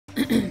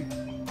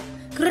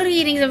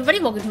Greetings everybody,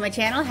 welcome to my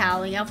channel,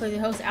 Howling, Alpha, the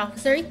host, Alpha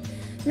 3. In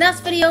this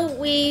video,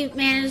 we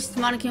managed,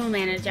 Monokuma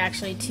managed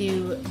actually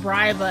to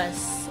bribe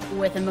us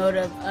with a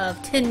motive of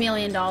 $10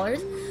 million.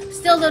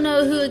 Still don't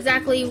know who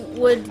exactly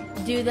would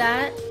do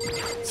that.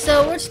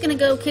 So we're just gonna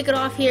go kick it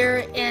off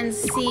here and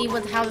see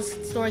how the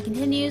story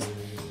continues.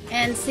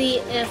 And see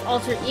if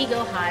Alter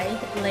Ego, hi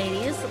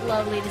ladies,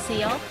 lovely to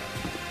see y'all,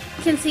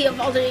 can see if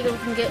Alter Ego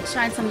can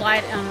shine some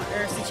light on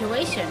our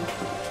situation.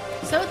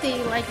 So if you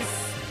like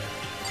this,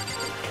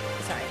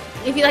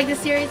 if you like this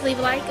series, leave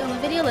a like on the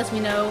video, lets me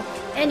know,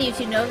 and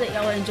YouTube know that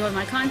y'all enjoy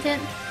my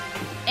content.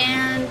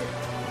 And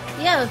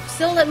yeah,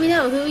 still let me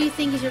know who you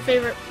think is your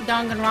favorite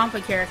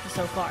Danganronpa character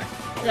so far.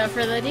 Without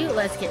further ado,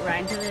 let's get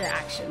right into the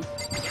action.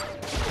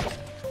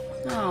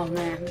 Oh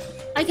man,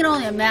 I can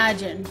only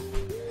imagine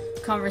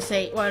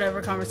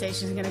whatever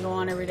conversation is going to go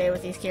on every day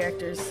with these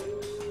characters.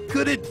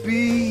 Could it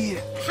be?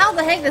 How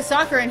the heck did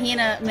Sakura and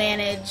Hina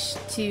manage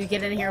to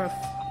get in here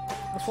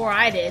before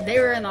I did? They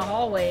were in the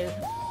hallway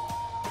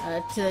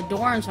to the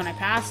dorms when I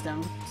passed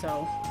them,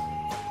 so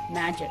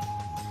magic.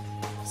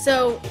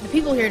 So the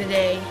people here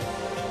today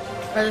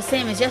are the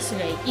same as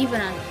yesterday,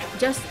 even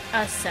just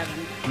us 7.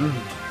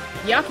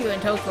 Yaku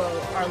and Toko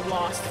are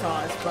lost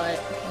cause,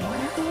 but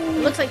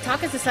it looks like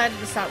Taka's decided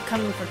to stop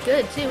coming for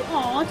good too.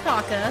 Aw,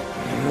 Taka.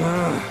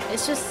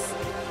 It's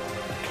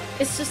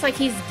just like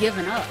he's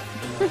given up.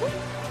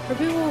 For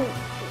people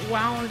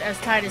wound as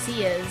tight as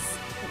he is,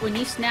 when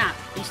you snap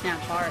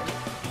hard.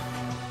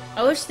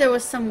 I wish there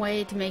was some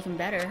way to make him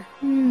better.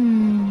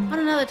 On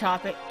another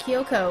topic,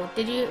 Kyoko,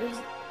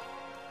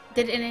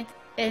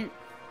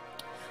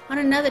 on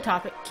another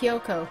topic,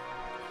 Kyoko,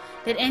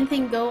 did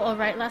anything go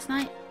alright last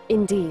night?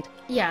 Indeed.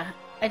 Yeah,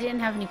 I didn't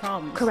have any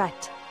problems.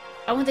 Correct.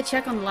 I went to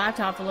check on the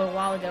laptop a little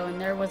while ago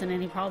and there wasn't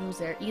any problems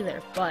there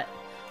either, but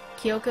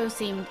Kyoko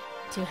seemed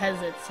to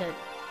hesitate,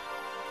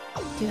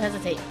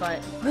 but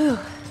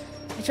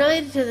it's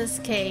related to this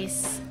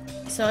case,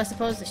 so I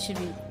suppose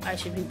I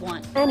should be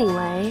blunt.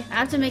 Anyway, I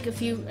have to make a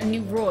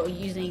new rule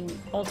using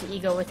Alter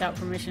Ego without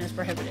permission is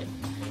prohibited.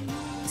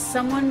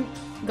 Someone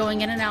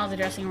going in and out of the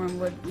dressing room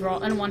would draw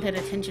unwanted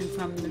attention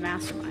from the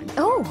mastermind.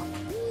 oh,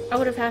 I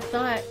would have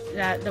thought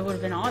that would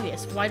have been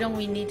obvious. Why don't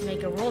we need to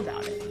make a rule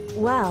about it?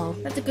 well,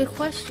 That's a good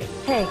question.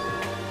 hey,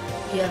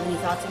 Do you have any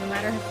thoughts on the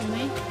matter,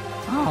 Hifumi?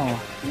 Oh.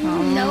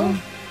 No?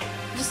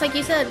 Just like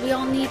you said, we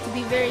all need to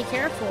be very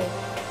careful.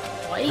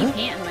 Why are you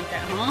panting like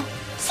that, huh?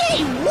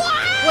 Say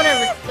what?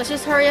 Whatever, let's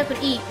just hurry up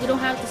and eat. We don't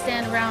have to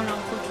stand around all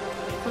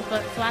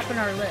flapping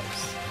our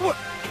lips. What?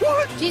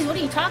 Jeez, what are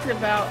you talking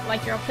about?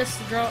 Like you're all pissed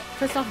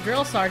off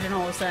drill sergeant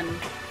all of a sudden.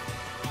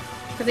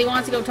 Because he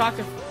wants to go talk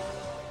to...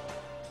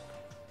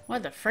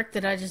 What the frick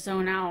did I just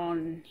zone out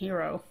on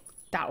Hero?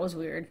 That was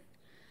weird.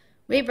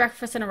 We ate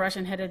breakfast in a rush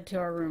and headed to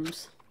our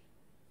rooms.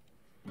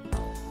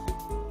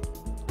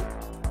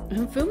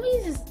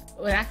 Hifumi's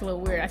would act a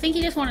little weird. I think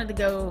he just wanted to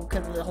go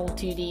because of the whole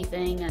 2D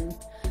thing and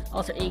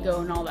Alter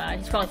Ego and all that.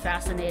 He's probably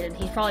fascinated.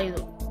 He's probably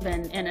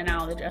been in and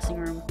out of the dressing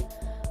room.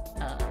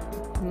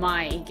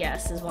 My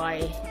guess is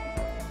why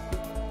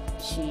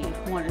she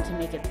wanted to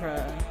make it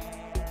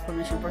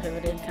permission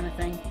prohibited kind of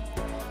thing.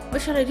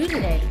 What should I do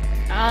today?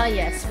 Ah,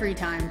 yes, free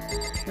time.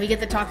 We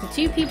get to talk to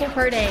 2 people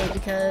per day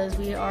because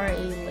we are a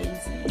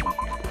lazy,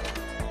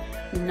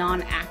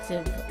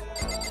 non-active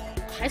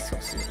high school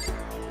student.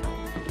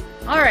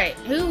 Alright,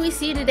 who we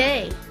see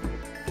today?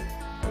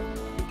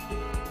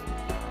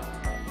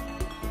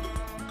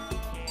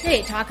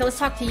 Hey, Taka, let's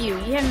talk to you.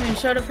 You haven't even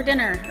showed up for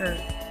dinner, or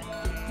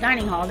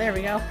dining hall, there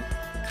we go.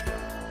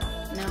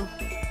 No?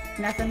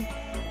 Nothing?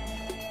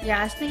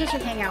 Yeah, I think I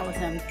should hang out with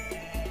him.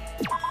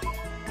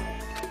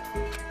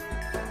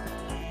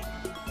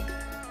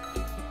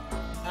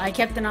 I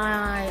kept an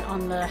eye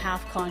on the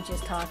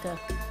half-conscious Taka.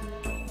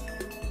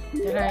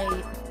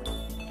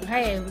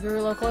 Hey, we grew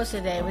a little closer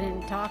today. We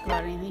didn't talk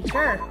about anything.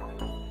 Sure.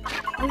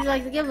 What would you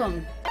like to give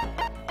him?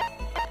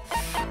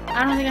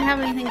 I don't think I have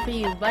anything for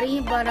you, buddy,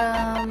 but,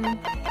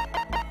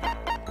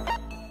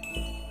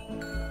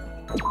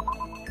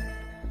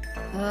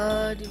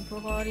 do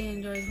poor quality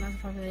enjoys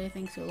massive popularity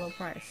thanks to a low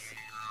price.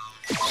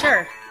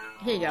 Sure.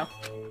 Here you go.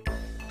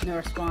 No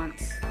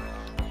response.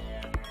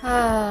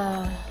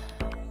 Well,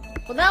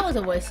 that was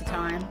a waste of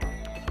time.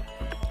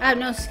 I have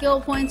no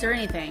skill points or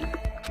anything.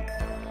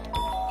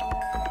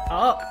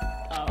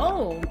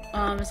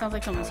 It sounds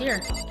like someone's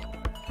here.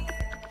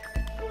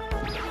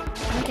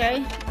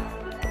 Okay.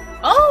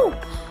 Oh!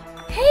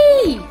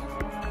 Hey!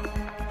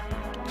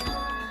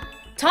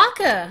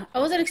 Taka! I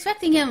wasn't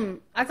expecting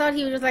him. I thought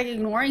he was just like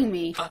ignoring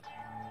me.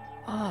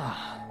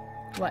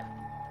 What?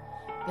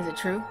 Is it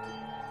true?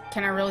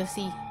 Can I really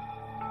see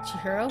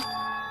Chihiro?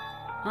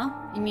 Huh?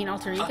 You mean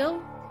Alter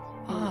Ego?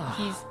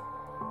 He's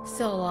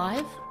still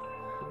alive?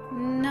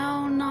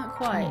 No, not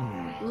quite.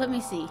 Let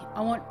me see.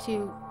 I want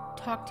to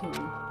talk to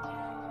him.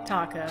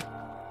 Taka.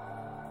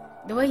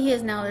 The way he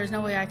is now, there's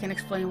no way I can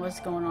explain what's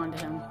going on to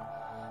him.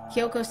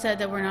 Kyoko said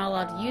that we're not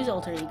allowed to use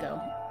Alter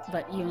Ego,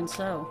 but even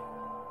so.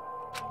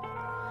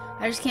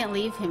 I just can't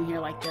leave him here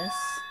like this.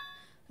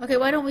 Okay,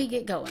 why don't we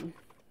get going?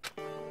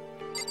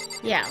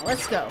 Yeah,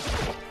 let's go.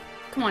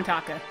 Come on,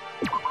 Taka.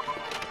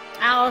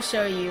 I'll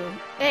show you.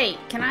 Hey,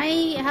 can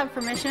I have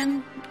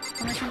permission?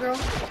 Permission, girl?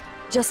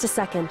 Just a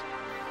second.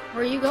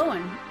 Where are you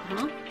going?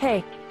 Huh?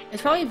 Hey,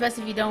 It's probably best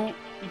if you don't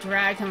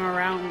drag him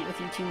around with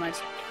you too much,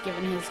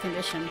 given his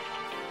condition.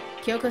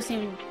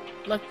 Kyoko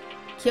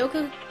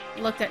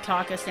looked at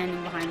Taka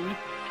standing behind me.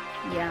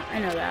 Yeah, I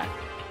know that.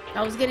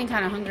 I was getting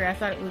kind of hungry. I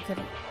thought we could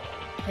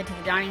head to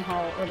the dining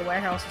hall or the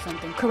warehouse or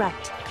something.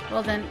 correct.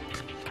 Well then,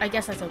 I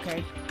guess that's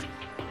okay.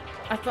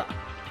 I thought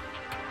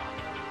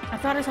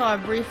I saw a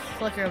brief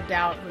flicker of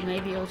doubt, but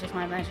maybe it was just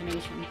my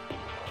imagination.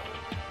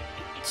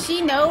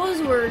 She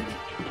knows we're...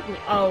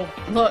 Oh,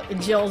 look,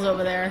 Jill's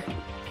over there.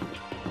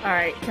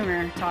 Alright, come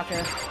here,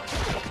 Taka.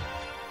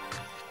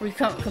 We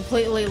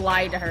completely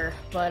lied to her,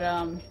 but,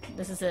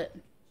 this is it.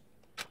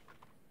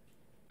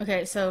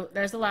 Okay, so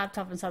there's a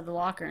laptop inside the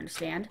locker,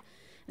 understand?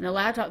 In the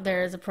laptop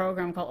there is a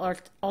program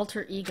called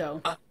Alter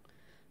Ego.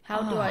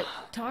 How do I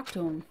talk to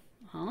him?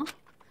 Huh?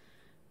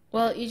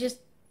 Well, you just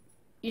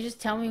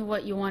tell me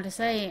what you want to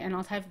say, and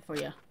I'll type it for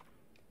you.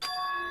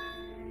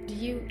 Do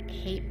you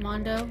hate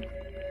Mondo?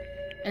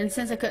 And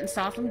since I couldn't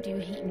stop him, do you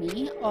hate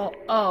me?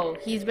 Oh,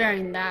 he's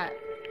bearing that.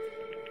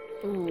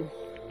 Ooh,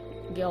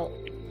 guilt.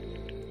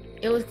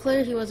 It was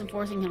clear he wasn't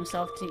forcing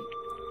himself to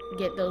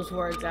get those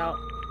words out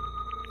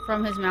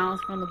from his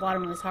mouth, from the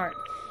bottom of his heart.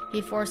 He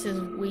forced his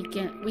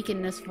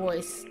weakness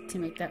voice to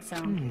make that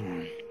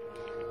sound.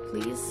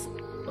 Please?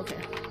 Okay.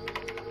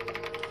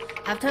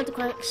 I've typed the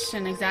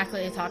question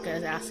exactly as Taka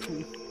is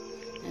asking.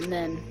 And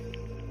then...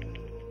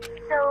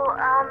 So,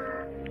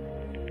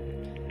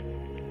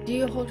 Do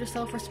you hold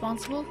yourself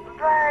responsible?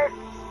 but...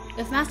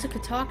 If Master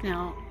could talk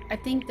now, I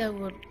think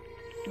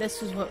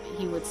this was what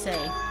he would say.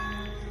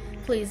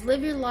 Please,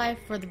 live your life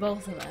for the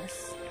both of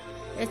us.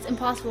 It's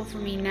impossible for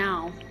me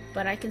now,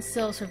 but I can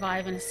still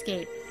survive and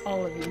escape,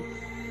 all of you.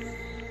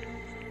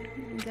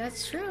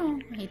 That's true,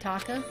 hey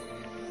Taka.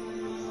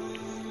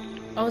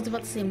 I was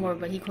about to say more,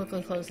 but I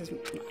quickly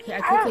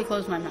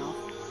closed my mouth.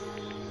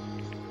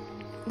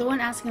 The one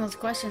asking those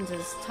questions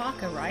is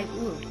Taka, right?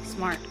 Ooh,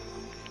 smart.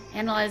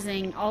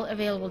 Analyzing all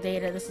available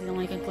data, this is the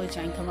only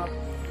conclusion I can come up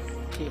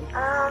to.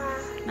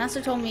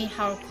 Master told me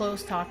how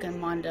close Taka and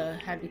Mondo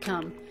had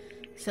become,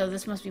 so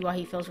this must be why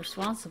he feels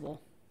responsible.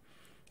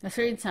 The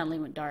screen suddenly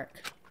went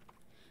dark.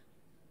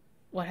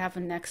 What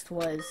happened next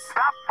was...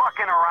 Stop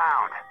fucking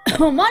around!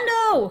 Oh,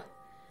 Mondo!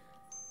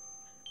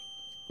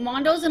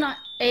 Mondo's an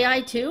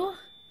AI too?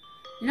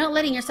 You're not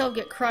letting yourself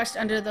get crushed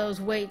under those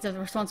weights of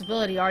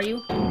responsibility, are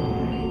you?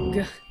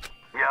 Gah.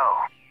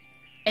 Yo,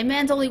 A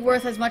man's only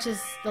worth as much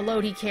as the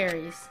load he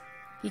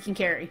can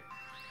carry.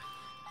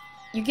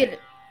 You get it,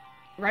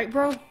 right,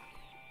 bro?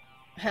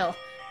 Hell,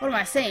 what am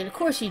I saying? Of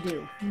course you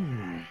do.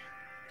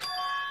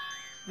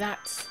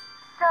 That's...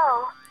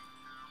 So,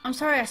 I'm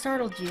sorry I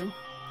startled you.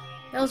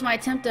 That was my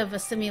attempt of a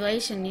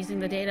simulation using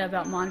the data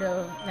about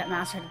Mondo that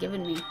Master had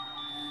given me.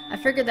 I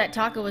figured that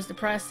Taka was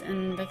depressed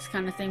and this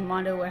kind of thing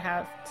Mondo would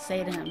have to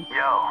say to him.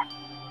 yo.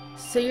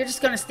 So you're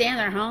just gonna stand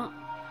there, huh?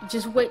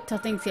 Just wait till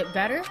things get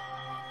better?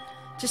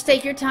 Just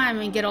take your time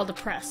and get all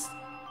depressed.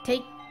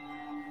 Take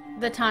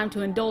the time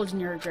to indulge in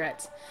your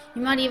regrets.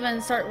 You might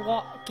even start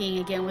walking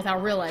again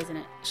without realizing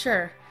it.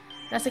 Sure,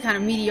 that's the kind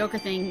of mediocre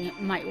thing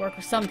that might work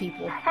for some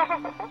people.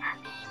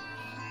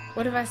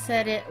 What if I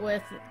said it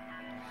with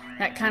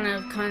that kind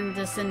of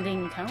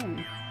condescending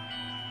tone?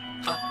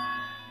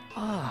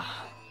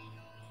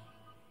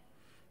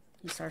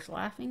 He starts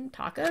laughing.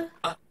 Taka?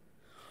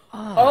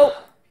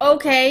 Oh,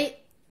 okay.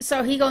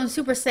 So he going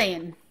Super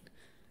Saiyan.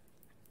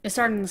 It's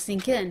starting to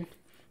sink in.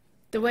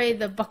 The way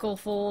the buckle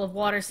full of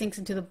water sinks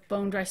into the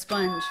bone-dry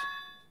sponge.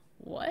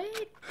 What?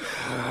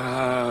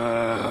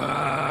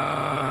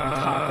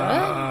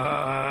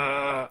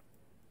 Taka?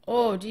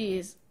 Oh,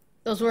 jeez.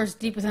 Those words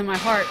deep within my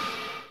heart.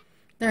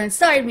 They're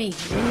inside me.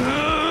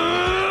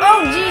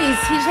 Oh, jeez.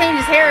 He changed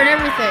his hair and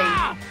everything.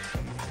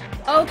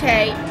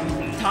 Okay.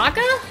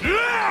 Taka?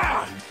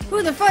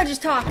 Who the fudge is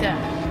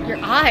Taka? Your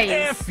eyes.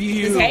 F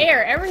you. His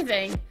hair,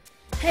 everything.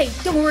 Hey,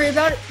 don't worry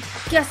about it.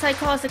 Guess I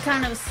caused a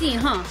kind of a scene,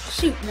 huh?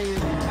 Shoot, man.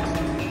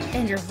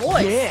 And your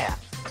voice. Yeah.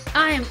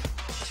 I am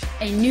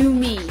a new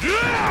me.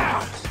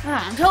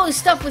 I'm totally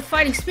stuffed with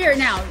fighting spirit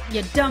now,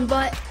 you dumb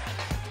butt.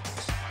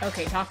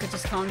 Okay, Taka,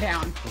 just calm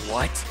down.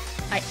 What?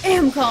 I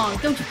am calm.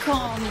 Don't you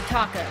call me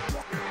Taka.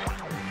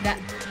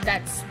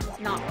 That's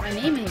not my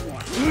name anymore.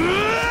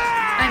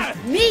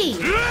 I'm me.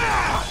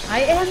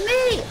 I am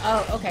me.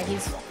 Oh, okay.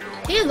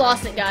 He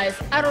lost it, guys.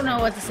 I don't know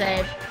what to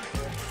say.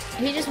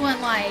 He just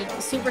went like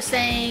Super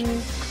Saiyan,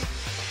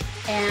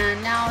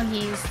 and now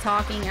he's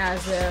talking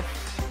as if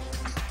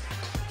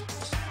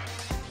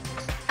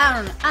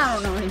I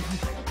don't know anymore.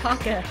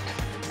 Taka.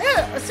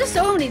 It's just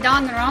so many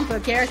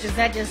Danganronpa characters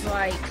that just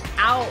like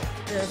out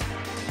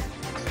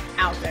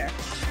there.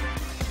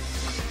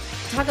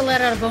 Taka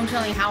let out a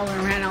bone-chilling howl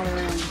and ran out of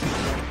the room.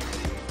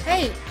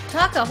 Hey,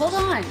 Taka, hold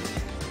on!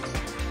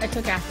 I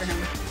took after him,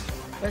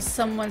 but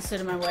someone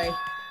stood in my way.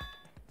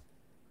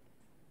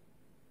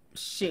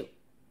 Shoot.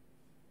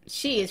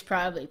 She is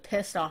probably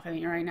pissed off at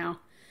me right now.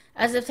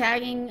 As if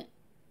tagging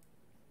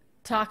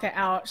Taka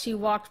out, she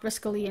walked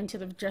briskly into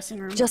the dressing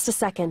room. Just a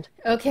second.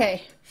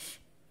 Okay.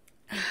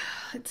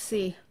 Let's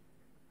see.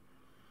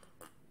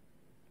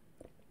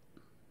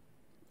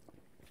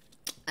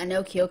 I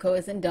know Kyoko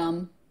isn't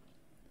dumb.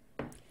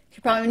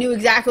 She probably knew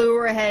exactly where we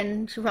were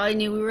heading. She probably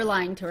knew we were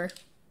lying to her.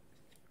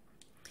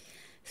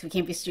 So we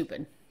can't be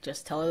stupid.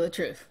 Just tell her the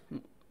truth.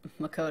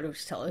 Makoto,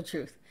 just tell her the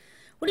truth.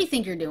 What do you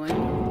think you're doing?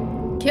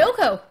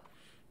 Kyoko!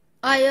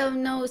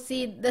 No,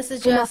 see, this is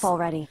just... Enough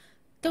already.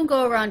 Don't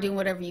go around doing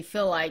whatever you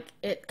feel like.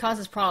 It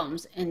causes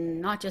problems, and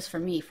not just for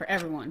me, for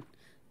everyone.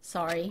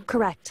 Sorry.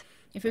 Correct.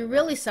 If you're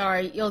really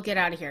sorry, you'll get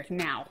out of here,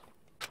 now.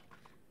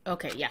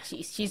 Okay, yeah,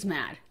 she's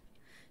mad.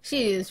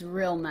 She is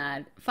real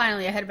mad.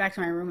 Finally, I headed back to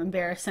my room,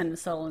 embarrassed and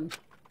sullen.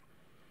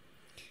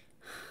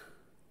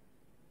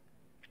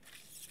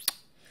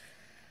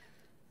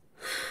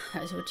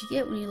 That's what you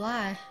get when you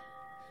lie.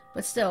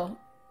 But still,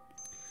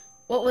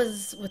 what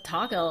was with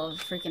Taka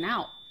freaking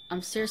out?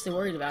 I'm seriously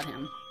worried about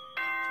him.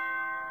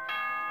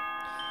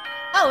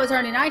 Oh, it's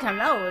already nighttime.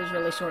 That was a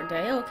really short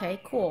day. Okay,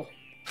 cool.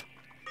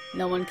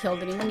 No one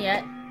killed anyone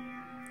yet.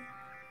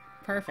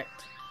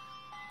 Perfect.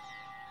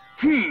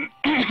 Yep,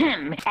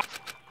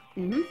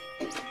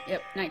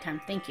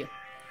 nighttime. Thank you.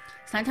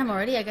 It's nighttime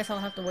already? I guess I'll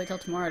have to wait till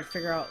tomorrow to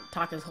figure out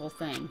Taka's whole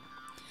thing.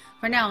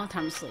 For now,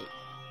 time to sleep.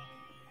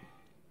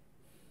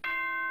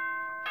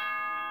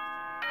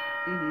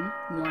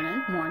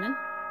 Morning.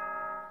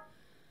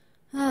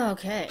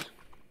 Okay.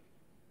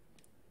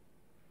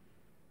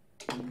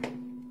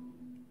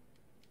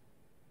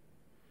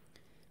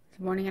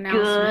 Morning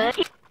announcement.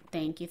 Good.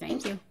 Thank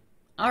you.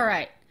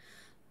 Alright.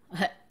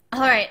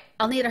 Alright,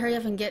 I'll need to hurry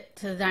up and get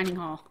to the dining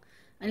hall.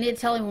 I need to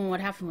tell everyone what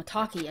happened with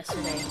Taki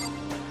yesterday.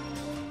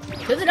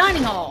 To the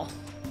dining hall!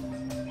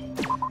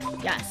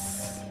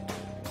 Yes.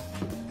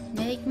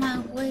 Make my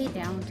way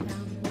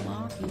downtown,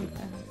 walking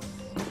fast.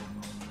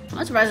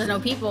 I'm surprised there's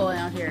no people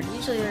out here.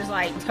 Usually there's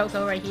like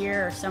Toko right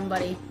here or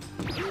somebody.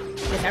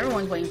 Because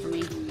everyone's waiting for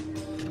me.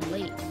 I'm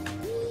late.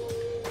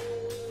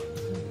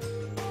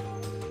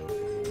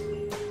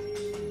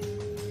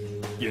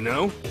 You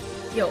know?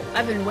 Yo,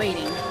 I've been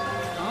waiting.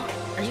 Huh?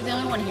 Are you the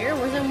only one here?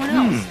 Where's everyone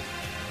else?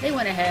 They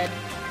went ahead.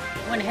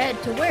 Went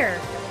ahead to where?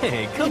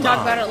 Hey, come on. We can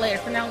talk about it later.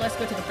 For now, let's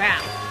go to the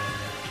bath.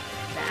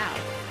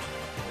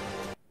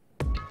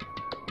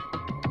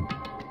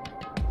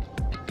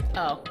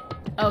 Oh.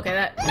 Okay,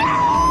 that...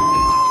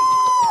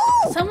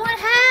 Someone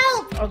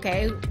help!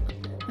 Okay.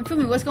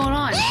 Hifumi, what's going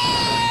on?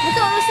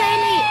 Makoto, save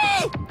me!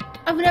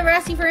 I've never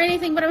asked you for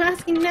anything, but I'm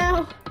asking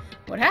now.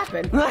 What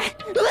happened?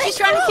 She's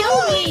trying to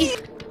kill me!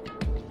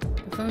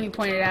 Hifumi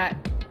pointed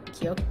at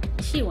Kyoko.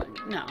 She went...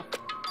 No.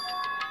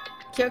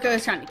 Kyoko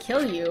is trying to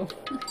kill you.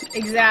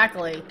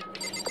 Exactly.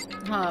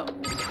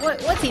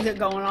 What's he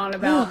going on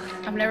about?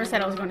 I've never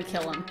said I was going to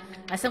kill him.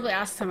 I simply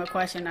asked him a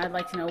question. I'd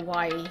like to know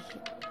why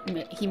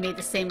he made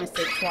the same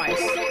mistake twice.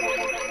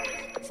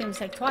 Same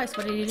mistake twice?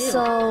 What did he do?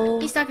 So...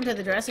 He snuck into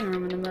the dressing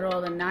room in the middle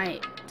of the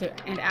night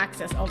and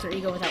accessed Alter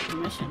Ego without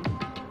permission.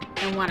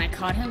 And when I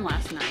caught him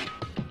last night,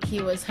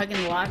 he was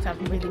hugging the laptop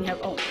and breathing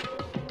heavy. Oh.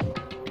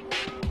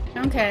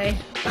 Okay.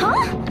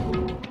 Huh?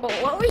 Well,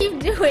 what were you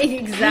doing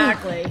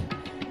exactly?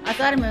 I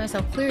thought I made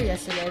myself clear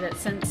yesterday that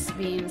since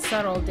being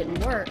subtle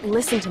didn't work,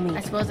 Listen to me.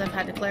 I suppose I've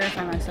had to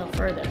clarify myself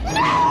further.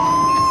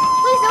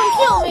 Please don't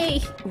kill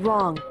me!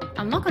 Wrong.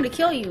 I'm not going to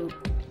kill you.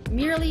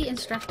 Merely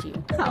instruct you.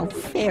 How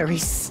very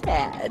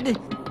sad.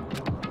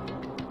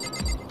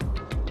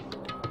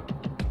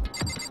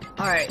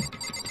 Alright.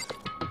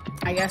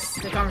 I guess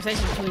the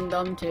conversation between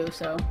them two,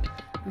 so...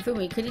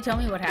 Hifumi, could you tell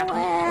me what happened?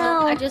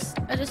 Well, I just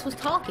was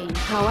talking.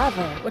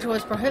 However... Which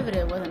was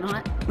prohibited, was it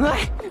not?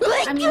 Let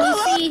I mean, you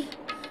see,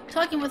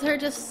 talking with her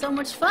just so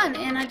much fun,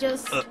 and I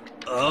just...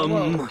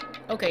 Whoa.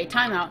 Okay,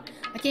 time out.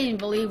 I can't even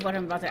believe what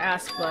I'm about to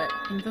ask, but...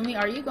 Hifumi,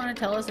 are you going to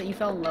tell us that you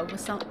fell in love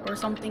with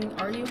something,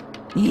 are you?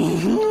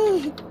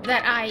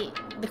 That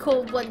the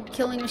cold-blooded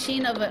killing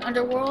machine of an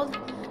underworld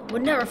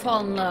would never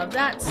fall in love.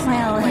 That's...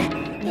 Well, wait,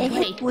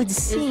 it would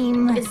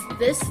seem... Is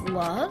this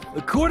love?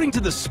 According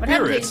to the What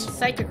happened to spirits... a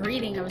psychic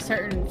reading of a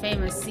certain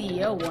famous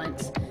CEO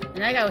once, and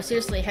that guy was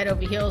seriously head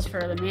over heels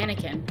for the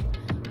mannequin.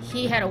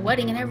 He had a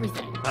wedding and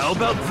everything. How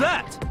about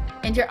that?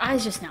 And your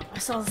eyes just now. I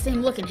saw the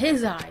same look in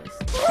his eyes.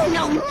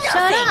 No, nothing.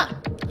 Shut up!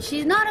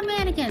 She's not a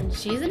mannequin.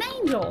 She's an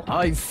angel.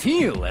 I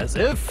feel as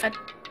if...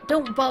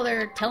 Don't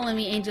bother telling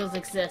me angels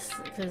exist,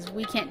 because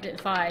we can't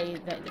defy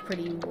the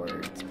pretty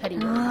words, petty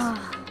words.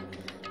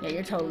 Yeah,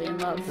 you're totally in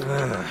love.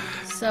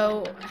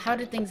 So, how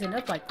did things end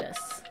up like this?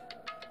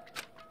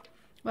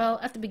 Well,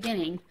 at the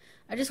beginning,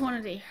 I just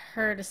wanted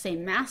her to say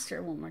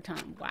master one more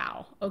time.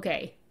 Wow.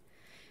 Okay.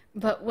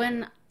 But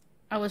when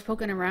I was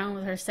poking around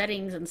with her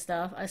settings and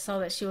stuff, I saw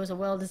that she was a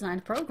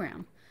well-designed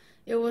program.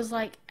 It was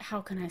like, how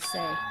can I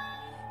say?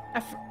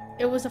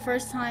 It was the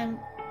first time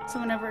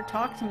someone ever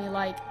talked to me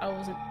like I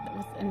was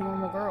with a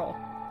normal girl.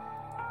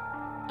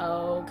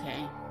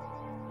 Okay.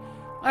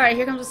 Alright,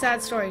 here comes a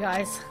sad story,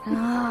 guys.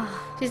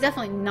 She's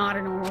definitely not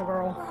a normal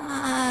girl.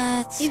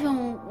 What?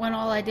 Even when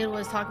all I did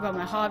was talk about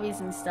my hobbies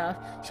and stuff,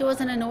 she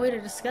wasn't annoyed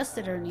or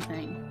disgusted or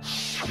anything.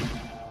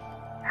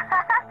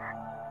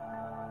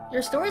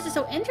 Your stories are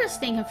so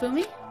interesting,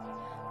 Hifumi.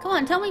 Come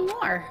on, tell me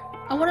more.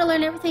 I want to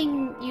learn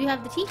everything you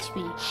have to teach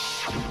me.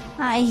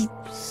 I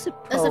suppose.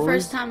 That's the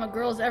first time a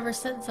girl's ever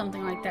said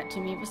something like that to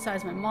me,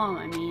 besides my mom,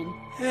 I mean.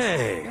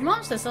 Hey. Your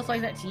mom says stuff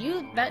like that to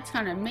you? That's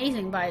kind of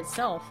amazing by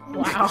itself.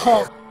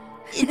 Wow.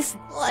 It's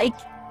like...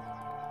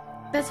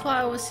 That's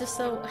why I was just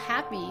so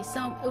happy.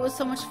 It was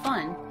so much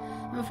fun.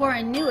 And before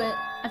I knew it,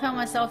 I found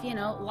myself, you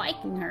know,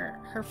 liking her.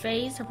 Her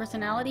face, her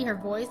personality, her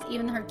voice,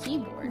 even her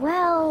keyboard.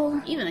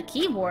 Well... Even the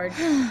keyboard.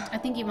 I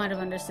think you might have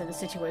understood the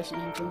situation,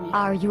 Hifumi.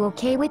 Are you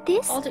okay with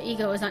this? Alter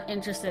Ego is not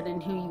interested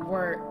in who you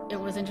were. It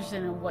was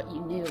interested in what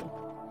you knew.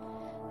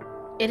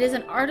 It is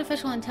an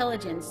artificial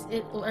intelligence.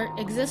 It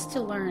exists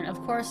to learn.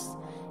 Of course,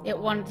 it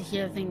wanted to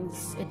hear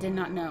things it did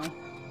not know.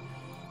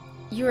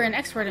 You are an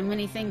expert in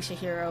many things,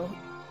 Chihiro.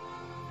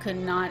 Could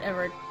not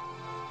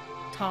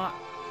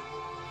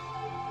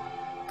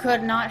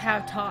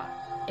have taught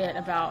it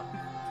about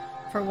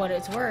for what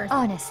it's worth.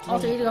 Honestly.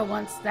 Alter Ego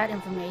wants that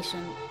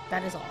information.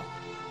 That is all.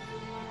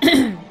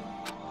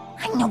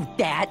 I know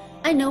that.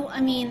 I know, I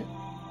mean,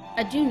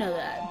 I do know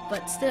that,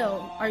 but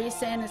still, are you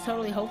saying it's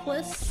totally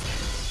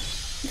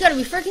hopeless? You gotta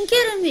be freaking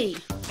kidding me!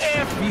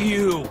 F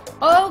you!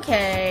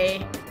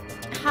 Okay.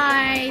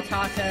 Hi,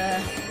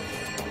 Taka.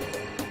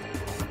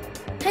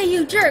 Hey,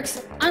 you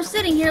jerks! I'm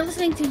sitting here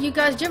listening to you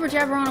guys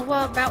jibber-jabber on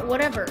about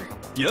whatever.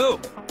 Yo!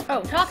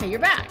 Oh, Taka, you're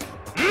back.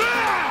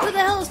 Who the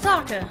hell is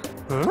Taka?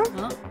 Huh?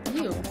 Huh?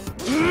 You.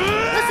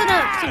 Listen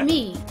up to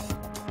me.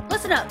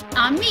 Listen up.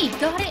 I'm me,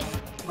 got it?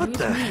 What Who's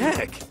the me?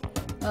 heck?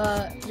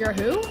 You're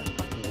who?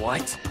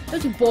 What?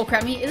 Don't you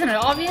bullcrap me, isn't it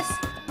obvious?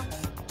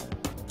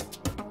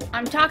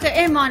 I'm Taka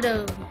and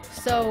Mondo,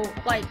 so,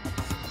 like...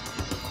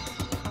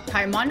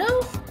 Hi,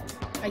 Mondo?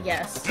 I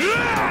guess.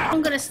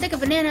 I'm gonna stick a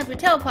banana up your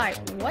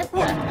tailpipe. What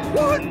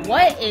the?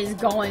 What is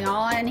going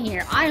on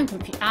here? I'm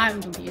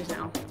confused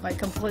now. Like,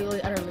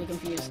 completely, utterly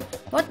confused.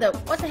 What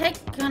the heck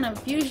kind of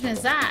fusion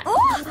is that?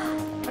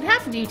 What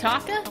happened to you,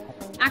 Taka?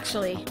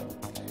 Actually,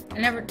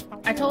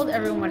 I told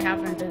everyone what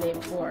happened the day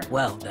before.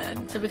 Well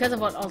then. So because of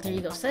what Alter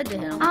Ego said to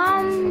him.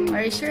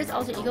 Are you sure it's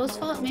Alter Ego's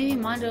fault? Maybe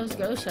Mondo's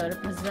ghost showed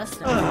up and possessed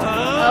him.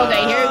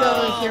 Okay, here we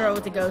go, the hero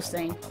with the ghost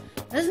thing.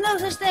 There's no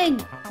such thing!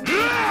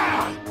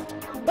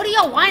 What are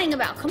y'all whining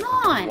about? Come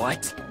on!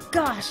 What?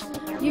 Gosh,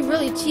 you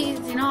really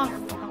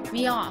cheesing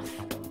me off.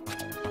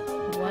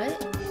 What?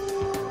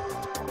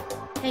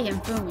 Hey,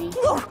 Hifumi.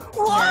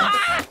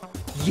 Yes.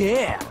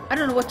 Yeah! I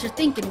don't know what you're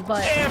thinking,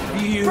 but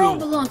F you! Robo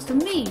belongs to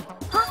me.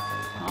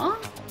 Huh?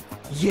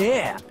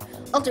 Yeah!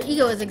 Alter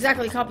Ego is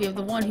exactly a copy of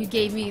the one who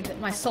gave me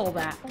my soul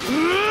back.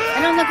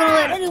 And I'm not gonna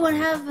let anyone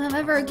have him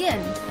ever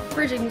again.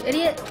 Freaking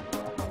idiot.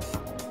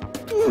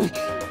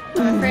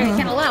 I'm afraid I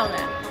can't allow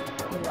that.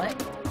 What?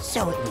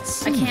 So it would I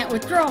seem. can't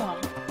withdraw.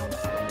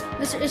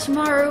 Mr.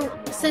 Ishimaru,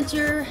 since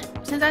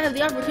I have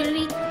the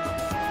opportunity,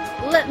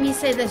 let me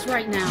say this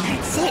right now.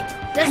 That's it.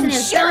 Destiny I'm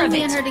has sure bound of me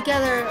it. and her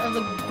together of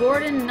the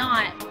Gordon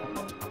knot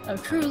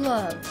of true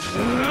love.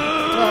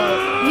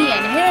 Well, me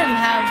and him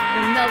have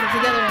been melded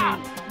together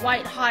in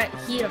white hot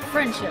heat of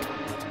friendship.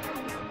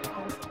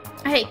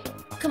 Hey,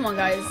 come on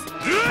guys.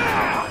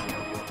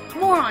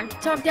 Moron,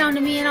 talk down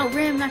to me and I'll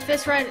ram my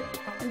fist right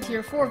into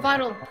your 4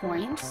 vital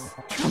points.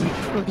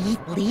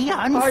 Completely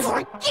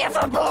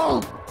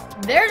unforgivable.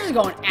 They're just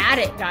going at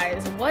it,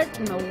 guys. What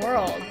in the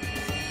world?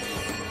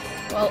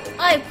 Well,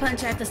 I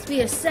punch at the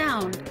speed of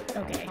sound.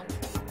 Okay.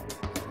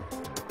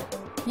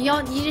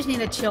 You just need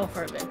to chill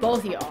for a bit,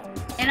 both of y'all.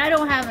 And I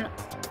don't have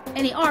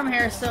any arm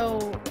hair,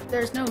 so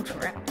there's no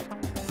trap.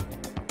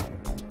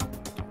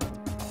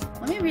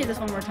 Let me read this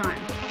one more time.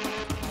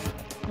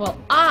 Well,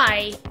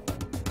 I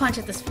punch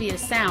at the speed of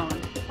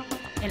sound.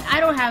 And I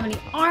don't have any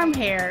arm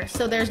hair,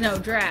 so there's no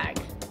drag.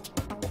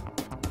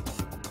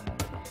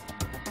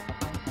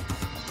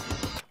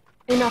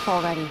 Enough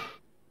already.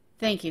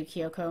 Thank you,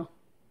 Kyoko.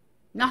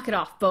 Knock it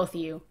off, both of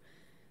you.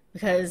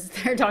 Because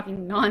they're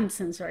talking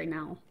nonsense right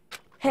now.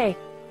 Hey,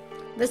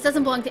 This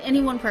doesn't belong to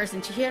any one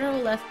person.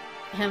 Chihiro left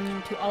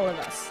him to all of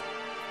us.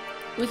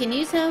 We can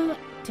use him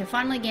to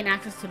finally gain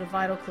access to the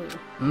vital clue.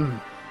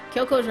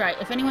 Kyoko's right.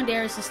 If anyone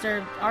dares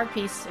disturb our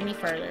peace any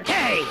further,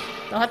 Hey!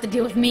 they'll have to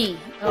deal with me.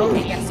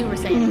 Okay, yeah, Super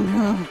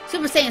Saiyan.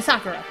 Super Saiyan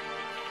Sakura.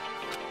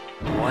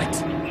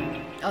 What?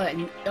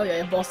 Oh, yeah,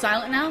 you're both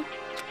silent now?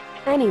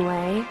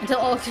 anyway, Until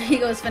Alter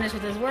Ego is finished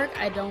with his work,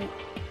 I don't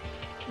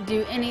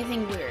do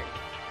anything weird.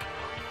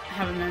 I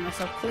haven't made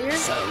myself clear.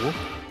 So?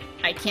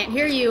 I can't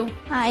hear you.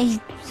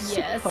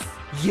 Yes.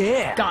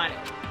 Yeah! Got it.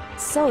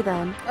 so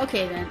then,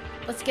 Okay then,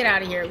 let's get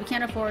out of here. We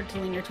can't afford to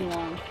linger too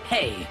long.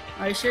 Hey!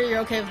 Are you sure you're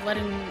okay with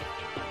letting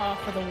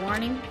off with a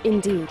warning?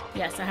 indeed.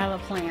 Yes, I have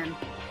a plan.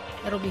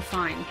 It'll be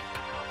fine.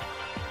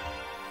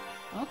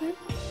 Okay.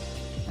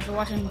 After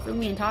watching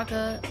Hifumi and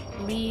Taka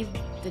leave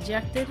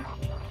dejected,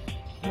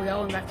 we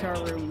all went back to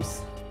our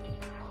rooms.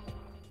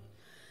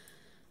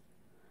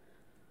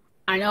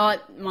 I know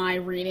my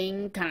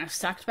reading kind of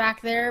sucked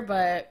back there,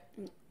 but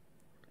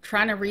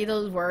trying to read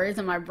those words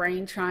and my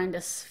brain trying to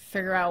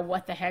figure out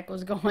what the heck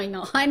was going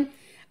on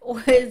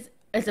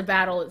it's a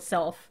battle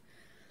itself.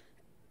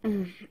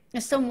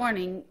 It's still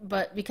morning,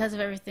 but because of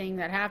everything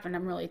that happened,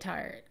 I'm really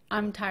tired.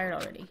 I'm tired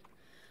already.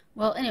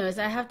 Well, anyways,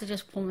 I have to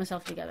just pull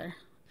myself together.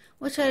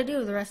 What should I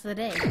do the rest of the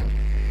day?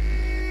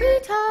 Free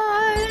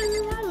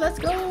time! Let's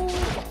go!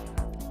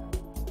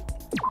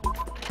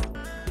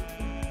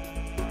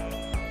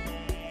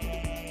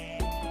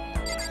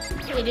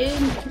 Hey, dude.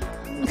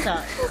 What's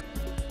up?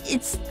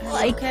 It's You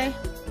like okay?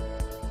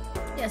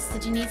 Yes,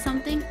 did you need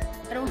something?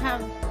 I don't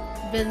have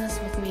business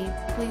with me.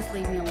 Please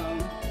leave me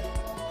alone.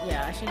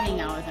 Yeah, I should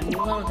hang out with him. He's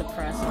a little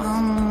depressed.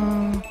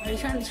 Are you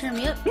trying to cheer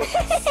me up? You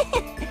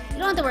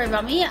don't have to worry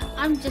about me.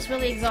 I'm just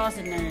really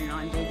exhausted. No,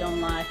 Andre, don't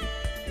lie.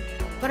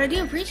 But I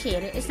do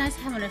appreciate it. It's nice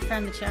having a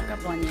friend to check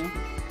up on you.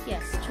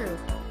 Yes, true.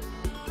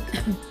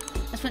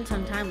 I spent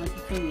some time with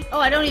Hifumi. Oh,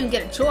 I don't even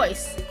get a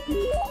choice.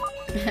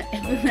 Hifumi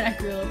and I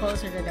grew a little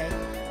closer today.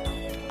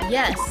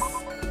 Yes.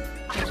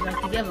 What would you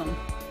like to give him?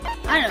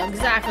 I know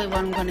exactly what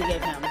I'm going to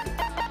give him.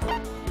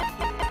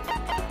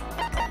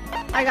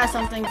 I got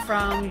something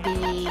from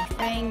the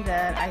thing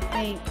that I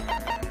think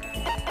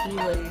he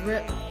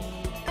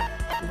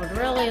would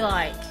really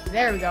like.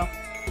 There we go.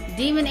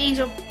 Demon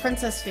Angel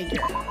Princess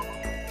figure.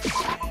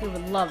 He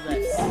would love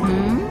this.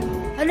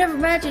 I never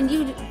imagined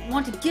you'd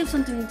want to give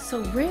something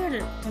so rare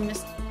to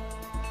Miss.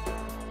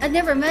 I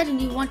never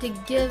imagined you'd want to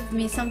give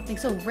me something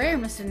so rare,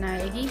 Mr.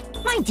 Naegi.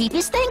 my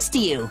deepest thanks to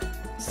you.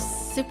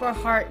 Super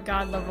heart,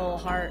 god level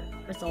heart,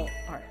 result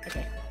heart.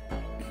 Okay.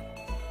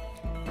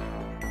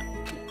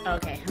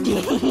 Okay.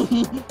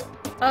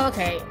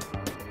 Okay.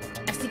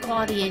 I see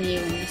quality in you,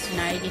 Mr.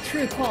 Naegi.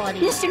 True quality.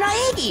 Mr.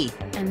 Naegi!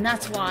 And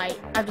that's why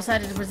I've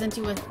decided to present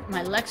you with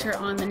my lecture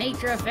on the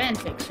nature of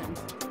fanfiction.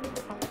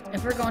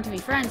 If we're going to be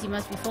friends, you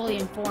must be fully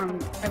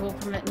informed. I will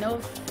permit no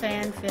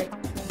fanfic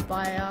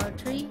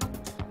biography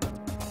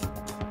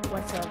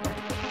whatsoever.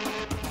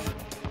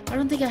 I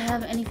don't think I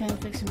have any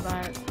fanfiction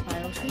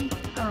biography.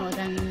 I don't know what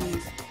that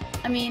means.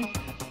 I mean,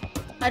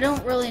 I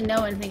don't really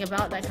know anything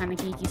about that kind of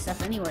geeky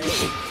stuff anyway.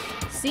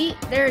 See?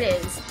 There it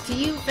is. To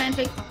you,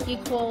 fanfic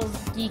equals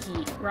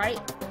geeky, right?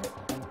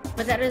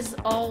 But that is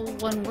all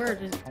one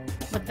word.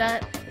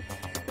 But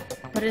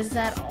is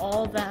that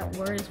all that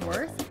word is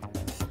worth?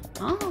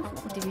 Oh,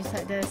 did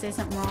I say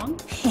something wrong?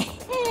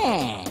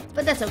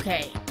 But that's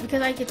okay,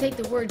 because I could take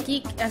the word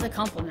geek as a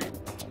compliment.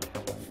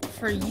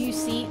 For you,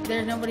 see,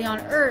 there's nobody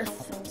on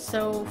Earth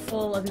so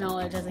full of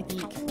knowledge as a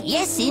geek.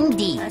 Yes,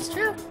 indeed. That's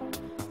true.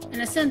 In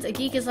a sense, a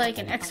geek is like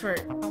an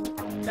expert.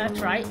 That's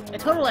right, a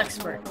total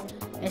expert.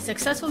 A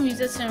successful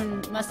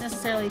musician must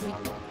necessarily be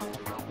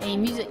a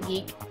music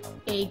geek.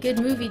 A good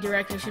movie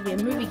director should be a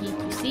movie geek,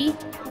 you see?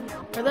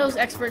 For those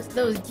experts,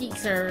 those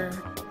geeks are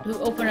who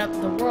open up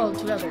the world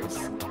to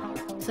others.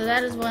 So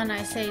that is when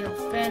I say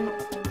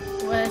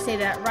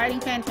that writing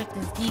fanfic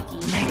is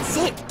geeky. That's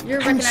it.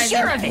 You're I'm recognizing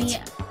sure of it. me.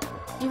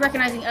 You're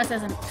recognizing us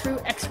as a true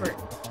expert.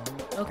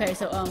 Okay,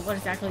 so what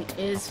exactly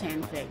is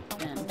fanfic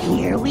then?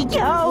 Here we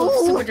Well,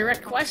 go. super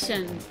direct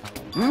question.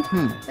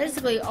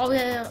 Basically,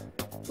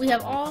 we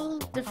have all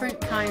different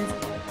kinds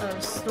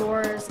of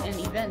stores and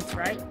events,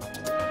 right?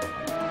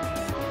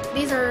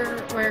 These are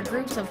where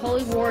groups of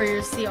holy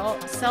warriors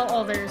sell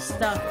all their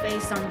stuff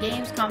based on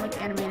games, comics,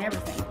 anime, and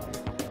everything.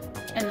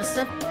 And the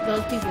stuff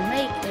those people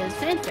make is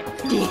fanfic.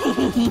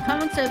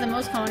 Comics are the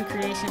most common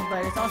creation,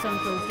 but it also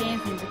includes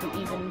games, music, and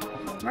even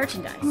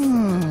merchandise.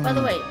 By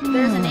the way,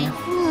 there's a name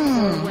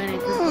for when a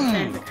group of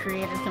fanfic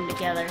creators come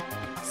together.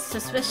 So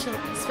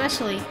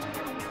especially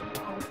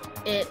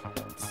it's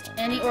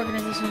any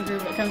organization or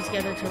group that comes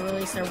together to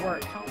release their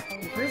work.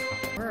 Group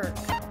work.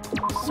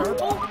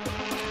 Circle?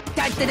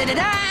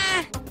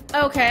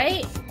 Da-da-da-da-da!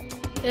 Okay.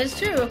 It's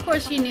true, of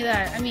course you knew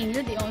that. I mean,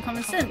 you're the only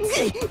common sense.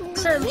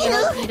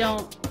 Certainly you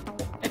don't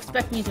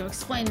expect me to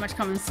explain much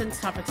common sense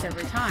topics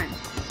every time.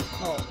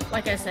 Well,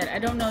 like I said, I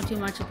don't know too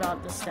much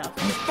about this stuff.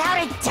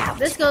 Without a doubt.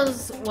 This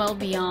goes well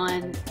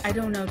beyond I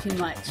don't know too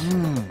much.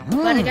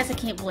 But I guess I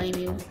can't blame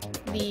you.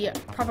 The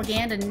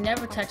propaganda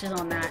never touches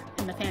on that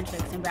in the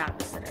fanfics and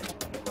battles today.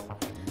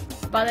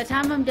 By the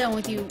time I'm done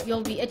with you,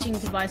 you'll be itching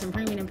to buy some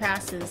premium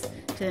passes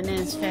to the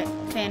NAN's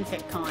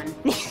Fanfic Con.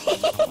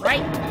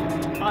 Right?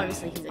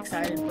 Obviously he's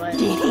excited, but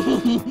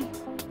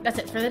that's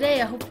it for the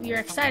day. I hope you're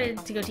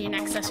excited to go to your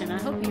next session. I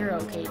hope you're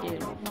okay,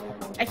 dude.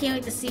 I can't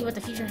wait to see what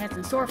the future has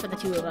in store for the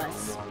two of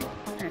us.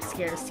 I'm kind of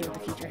scared to see what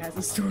the future has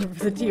in store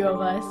for the two of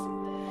us.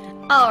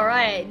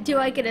 Alright, do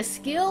I get a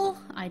skill?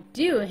 I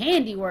do,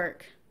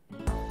 handiwork.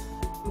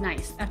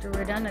 Nice. After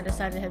we're done, I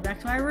decided to head back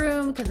to my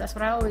room, because that's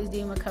what I always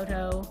do,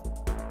 Makoto.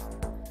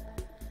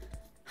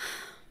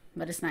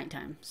 But it's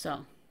nighttime,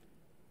 so.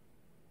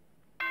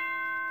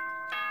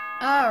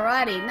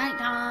 Alrighty,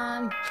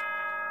 nighttime.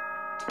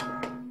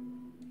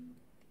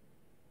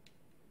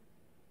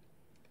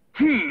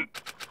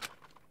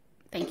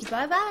 Thank you,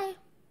 bye-bye.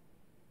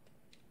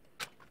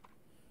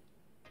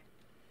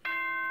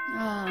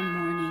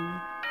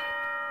 Morning.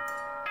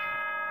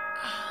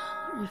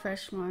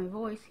 Refresh my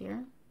voice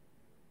here.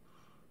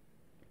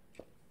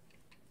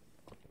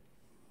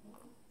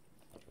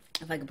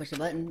 If I can push the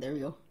button, there we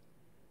go.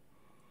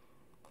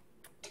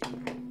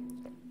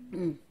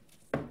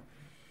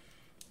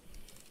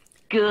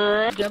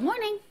 Good. Good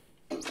morning.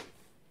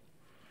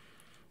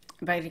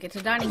 Ready to get to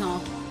the dining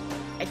hall.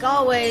 Like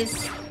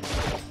always.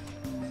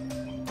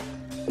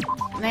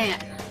 Man.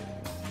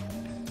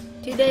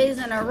 2 days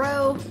in a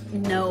row.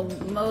 No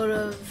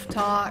motive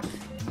talk.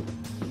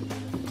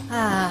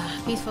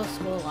 Peaceful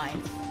school life.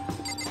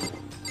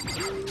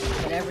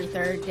 But every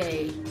third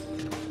day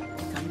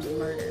comes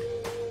murder.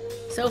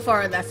 So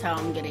far, that's how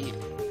I'm getting it.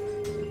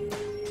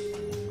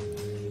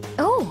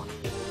 Oh,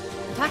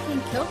 Taki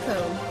and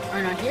Kyoko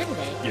are not here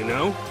today. You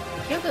know?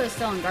 Kyoko is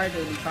still on guard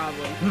duty,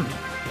 probably.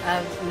 I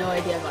have no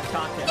idea about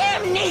Taka.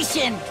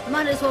 Damnation!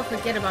 Might as well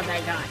forget about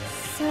that guy.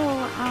 so,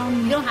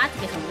 You don't have to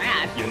get so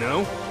mad. You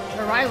know?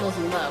 We're rivals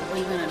in love. What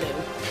are you gonna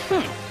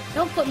do?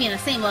 Don't put me in the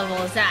same level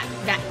as that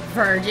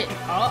virgin.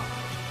 Oh.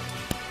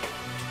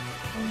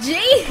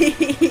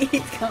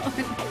 Jeez!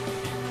 Going.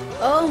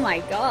 Oh my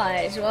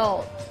gosh.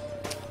 Well,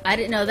 I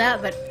didn't know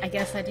that, but I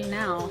guess I do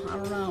now. I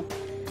don't know.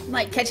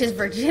 Might catch his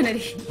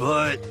virginity.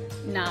 But...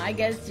 Nah, I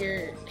guess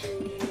you're...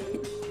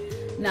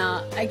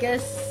 Nah, I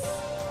guess...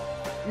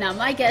 Nah,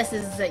 my guess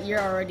is that you're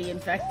already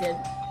infected.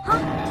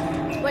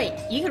 Huh? Wait,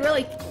 you could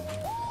really...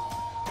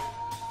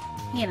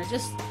 Hannah,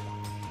 just...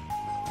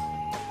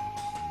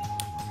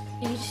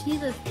 You just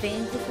need to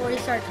think before you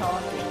start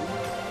talking.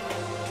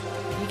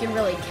 You can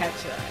really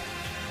catch that.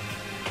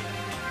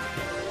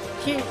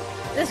 Shoot,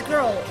 this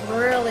girl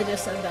really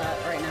just said that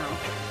right now.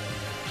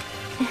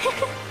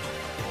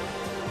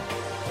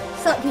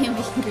 Stop being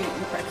vulgar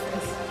eating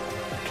breakfast.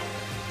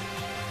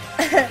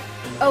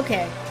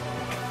 Okay.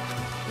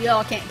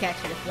 Y'all can't catch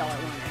it if y'all are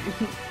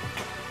wondering.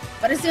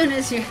 But as soon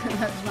as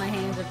my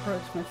hands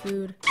approach my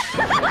food.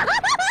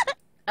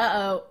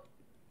 Uh-oh.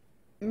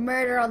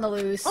 Murder on the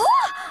loose.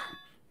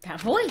 That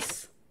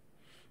voice!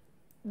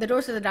 The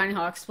doors of the dining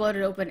hall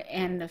exploded open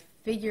and the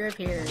figure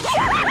appeared.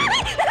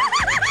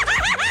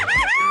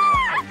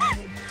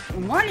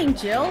 Good morning,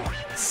 Jill.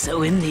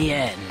 So in the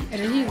end... It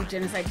is you,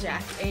 Genocide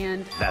Jack,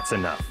 and That's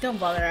enough. don't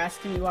bother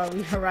asking me why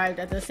we arrived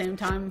at the same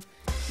time.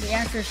 The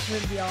answer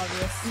should be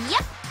obvious.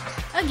 Yep.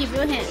 I'll give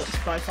you a hint. You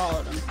probably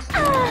followed him.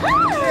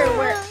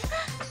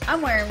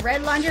 I'm wearing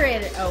red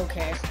lingerie.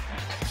 Okay.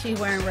 She's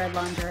wearing red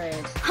lingerie.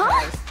 Huh?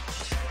 Guys.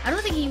 I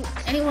don't think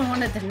anyone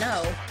wanted to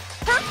know.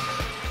 Huh?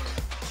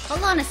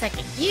 Hold on a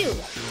second. You.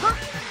 Huh?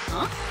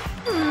 Huh?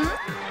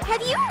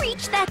 Have you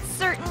reached that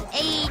certain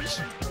age?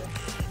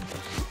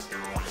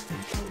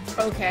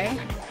 Okay.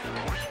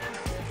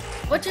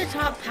 What's your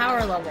top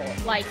power level?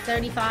 Like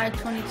 35,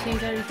 22,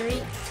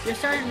 33? You're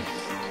starting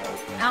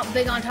out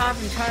big on top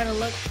and try to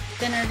look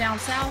thinner down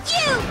south?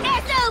 You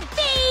SOB!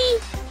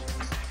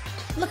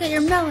 Look at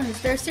your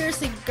melons. They're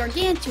seriously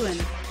gargantuan.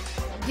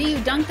 Do you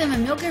dunk them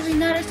in milk every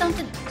night or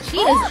something? She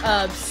is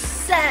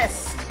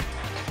obsessed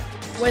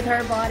with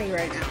her body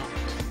right now.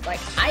 Like,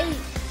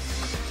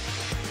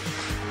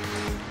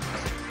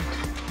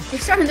 You're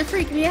starting to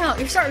freak me out.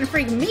 You're starting to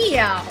freak me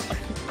out.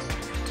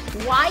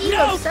 Why are you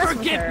No obsessed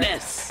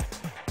forgiveness!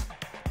 with her?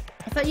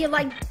 I thought you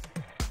liked...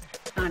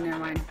 Oh, never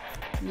mind.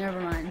 Never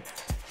mind.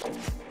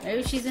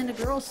 Maybe she's into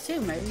girls too.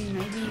 Maybe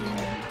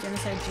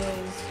Genocide Jill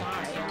is bi.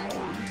 I don't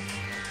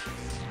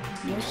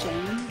know. No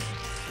shame.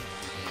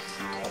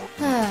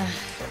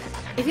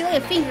 If you lay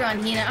a finger on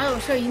Hina, I will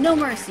show you no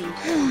mercy.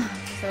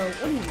 So,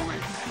 what do you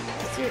want?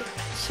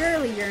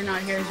 Surely you're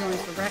not here to join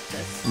us for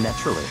breakfast.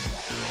 Naturally.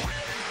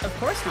 Of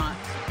course not.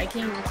 I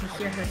came to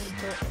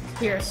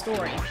hear a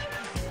story.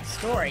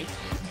 Story?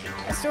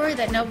 A story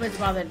that nobody's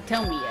bothered to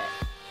tell me yet.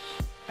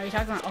 Are you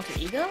talking about alter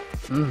ego?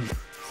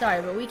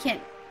 Sorry, but we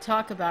can't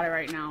talk about it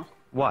right now.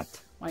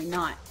 What? Why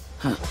not?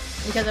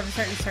 Because of a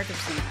certain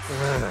circumstance.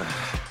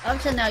 Up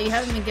till now, you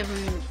haven't been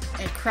given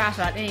a crap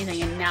about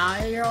anything, and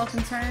now you're all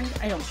concerned?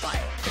 I don't buy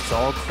it. It's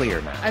all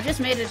clear now. I've just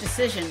made a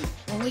decision.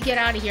 When we get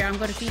out of here, I'm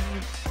going to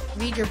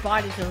feed your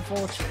body to the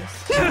vultures.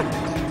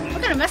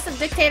 What kind of messed up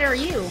dictator are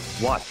you?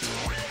 What?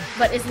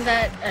 But isn't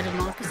that a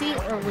democracy,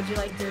 or would you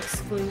like to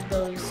exclude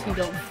those who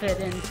don't fit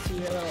into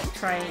your little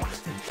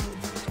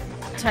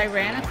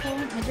tyrannical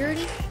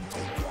majority?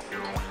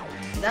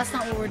 That's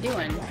not what we're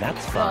doing.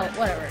 That's Well, fine.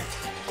 whatever.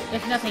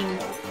 If nothing,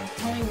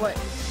 tell me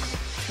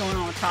what's going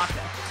on with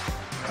Taka.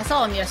 I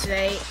saw him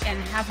yesterday and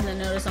happened to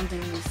notice something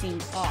that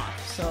seemed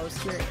off, so I was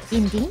curious.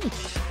 indeed.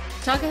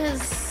 Taka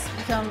has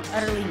become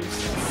utterly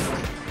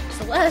useless.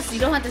 Celeste, you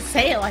don't have to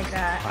say it like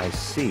that. I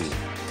see.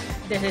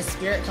 Did his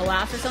spirit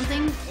collapse or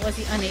something? Was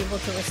he unable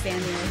to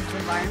withstand the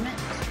environment?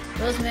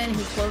 Those men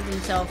who clothe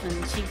themselves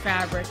in cheap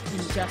fabric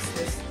and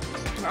justice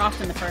are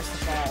often the first to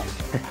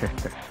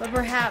fall. But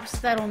perhaps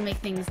that'll make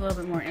things a little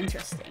bit more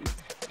interesting.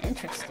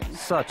 Interesting.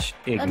 Such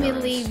Let ignorance. me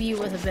leave you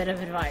with a bit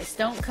of advice.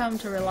 Don't come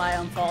to rely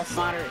on false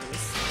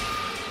moderates,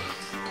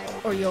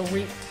 or you'll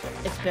reap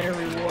its bitter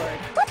reward.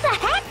 What the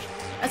heck?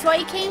 That's why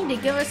you came, to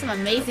give us some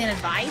amazing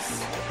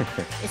advice?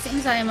 It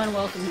seems I am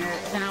unwelcome here.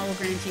 Then I will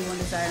grant you one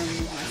desire and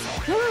remove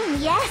myself.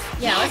 Yes.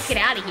 Yeah, let's get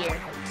out of here.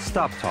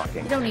 Stop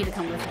talking. You don't need to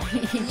come with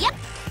me. Yep.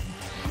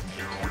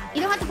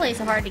 You don't have to play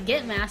so hard to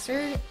get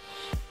mastered.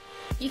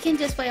 You can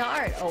just play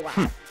hard. Oh,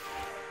 wow.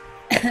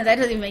 That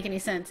doesn't even make any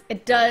sense.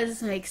 It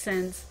does make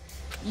sense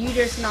You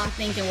just not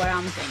thinking what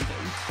I'm thinking.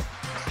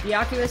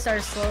 Byakuya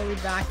started slowly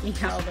backing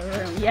out of the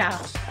room. Yeah,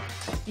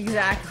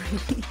 exactly.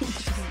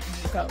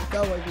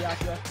 Go with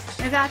Byakuya.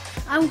 In fact,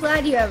 I'm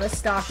glad you have a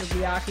stalker,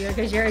 Byakuya,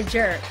 because you're a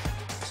jerk.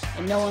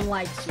 And no one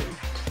likes you.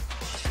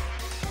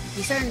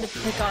 He's starting to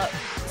pick up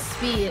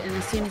speed, and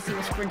as soon as he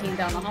was sprinting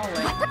down the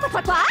hallway...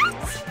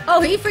 What?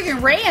 Oh, he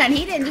freaking ran!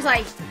 He didn't just,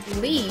 like,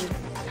 leave.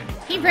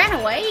 He ran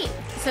away,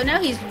 so now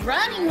he's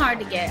running hard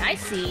to get. I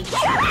see.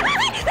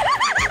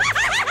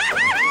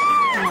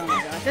 Oh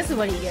my god, this is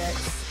what he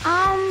gets.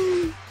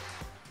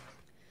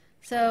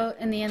 So,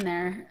 in the end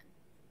there,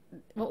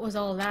 what was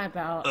all of that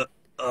about?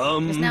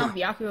 Because now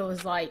Byakuya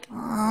was like,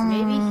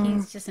 maybe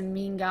he's just a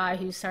mean guy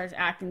who starts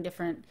acting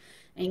different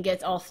and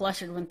gets all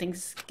flustered when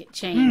things get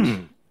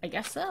changed. I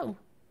guess so.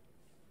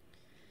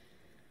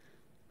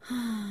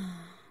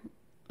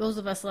 Those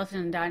of us left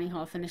in the dining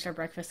hall finished our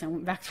breakfast and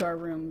went back to our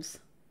rooms.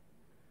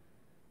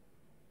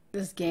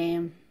 This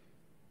game.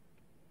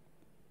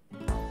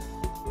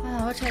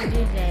 Oh, what should I do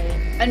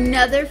today?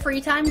 Another free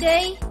time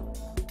day?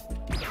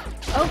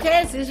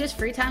 Okay, this is just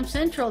free time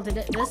central to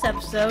this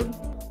episode.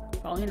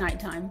 Probably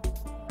nighttime.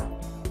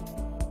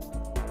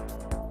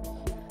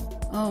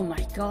 Oh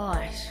my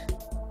gosh.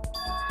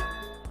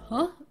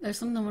 Huh? There's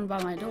someone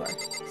by my door.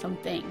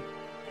 Something.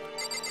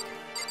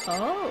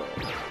 Oh,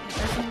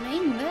 there's a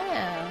name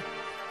there.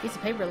 Piece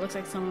of paper looks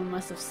like someone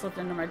must have slipped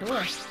under my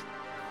door.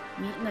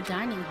 Meet in the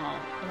dining hall.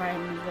 Right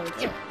in the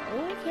village.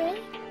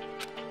 Okay.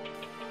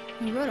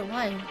 You wrote it.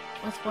 Why?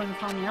 What's going to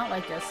call me out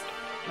like this?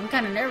 I'm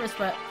kind of nervous,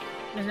 but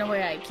there's no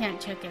way I can't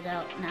check it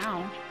out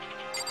now.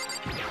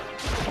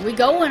 Are we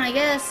going, I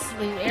guess?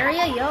 The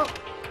area? Yup.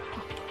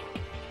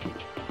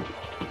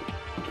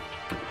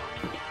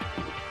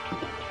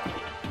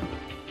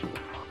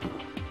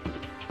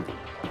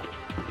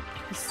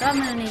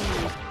 Summoning.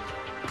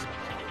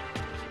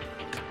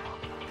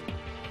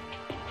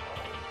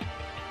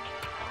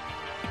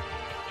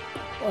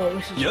 Oh,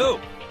 this is Yo!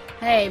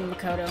 Hey,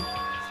 Makoto.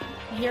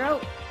 Hero?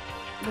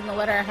 In the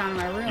letter I found in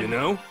my room. You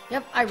know?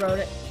 Yep, I wrote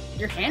it.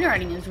 Your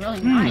handwriting is really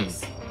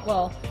nice.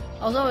 Well,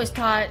 I was always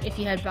taught if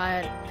you had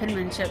bad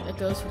penmanship, the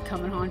ghost would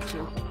come and haunt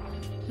you.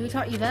 Who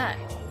taught you that?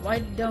 Why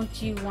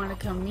don't you want to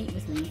come meet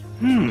with me?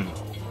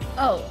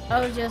 Oh,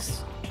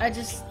 I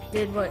just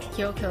did what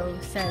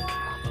Kyoko said.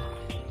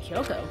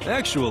 Kyoko?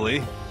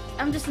 Actually...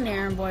 I'm just an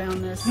errand boy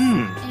on this.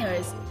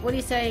 Anyways, what do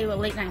you say to a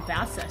late night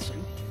bath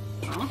session?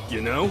 Huh?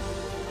 You know?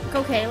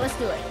 Okay, let's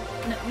do it.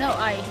 No,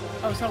 I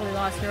was totally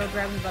lost. Hero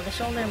grabbed me by the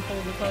shoulder and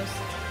pulled me close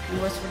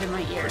and whispered in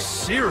my ear. You're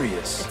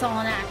serious? It's all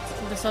an act,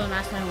 so the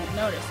mastermind won't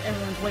notice.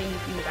 Everyone's waiting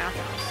in the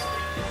bathhouse.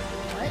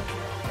 What?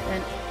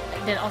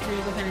 Then, did Alter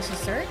Ego finish his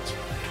search?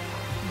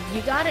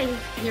 You got it,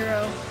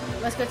 Hero.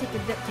 Let's go take a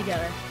dip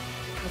together.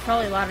 It was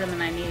probably louder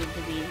than I needed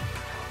to be,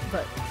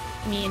 but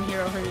me and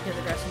Hero hurried to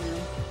the dressing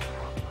room.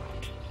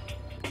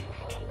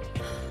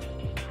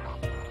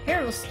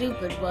 Hero was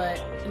stupid, but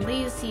at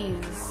least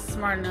he's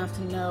smart enough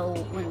to know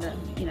when to,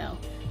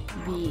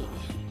 be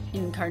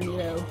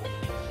incognito.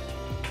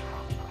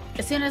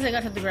 As soon as I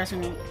got to the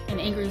dressing room, an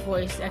angry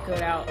voice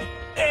echoed out.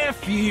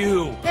 F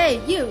you!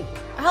 Hey, you!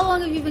 How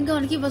long have you been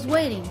going to keep us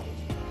waiting?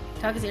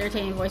 Taka's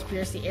irritating voice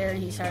pierced the air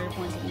and he started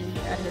pointing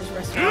at his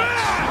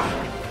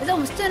restaurant. It's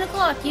almost 10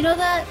 o'clock, you know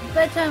that?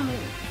 Bedtime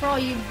for all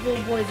you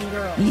little boys and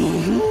girls.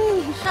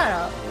 Shut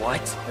up. What?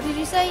 What did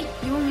you say?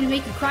 You want me to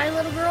make you cry,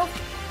 little girl?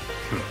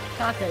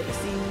 Taka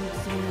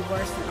seems to be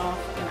worse than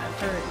off than I've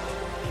heard.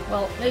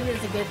 Well, maybe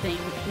it's a good thing.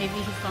 Maybe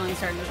he's finally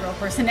starting to grow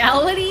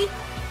personality.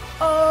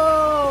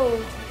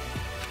 Oh!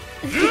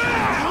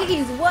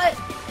 Jeez, what?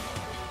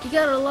 You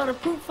got a lot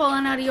of poop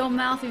falling out of your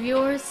mouth of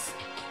yours.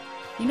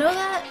 You know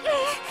that?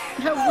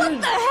 How rude.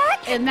 What the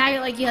heck? And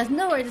maggot like you has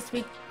no right to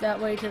speak that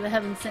way to the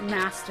heaven-sent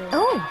master.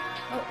 Oh,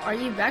 Are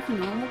you back to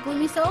normal,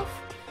 gloomy self?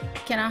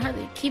 Can I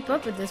hardly keep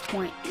up at this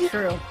point?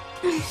 True.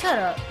 Shut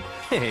up.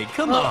 Hey,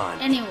 come Well, on!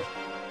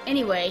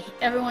 Anyway,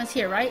 everyone's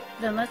here, right?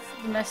 Then the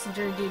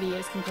messenger duty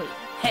is complete.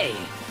 Hey,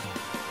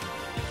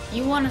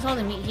 You want us all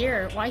to meet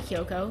here. Why,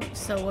 Kyoko?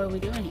 So what are we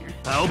doing here?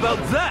 How about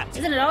that?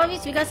 Isn't it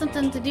obvious we got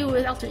something to do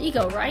with Alter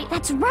Ego, right?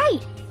 that's right.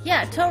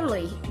 Yeah,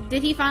 totally.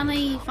 Did he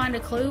finally find a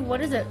clue? What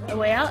is it? A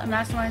way out? A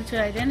mastermind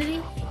to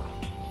identity?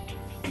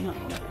 No,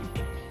 nothing.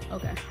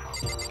 Okay.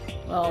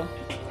 Well,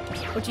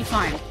 what'd you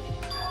find?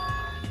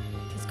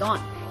 It's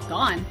gone. It's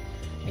gone.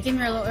 I came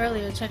here a little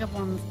earlier to check up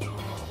on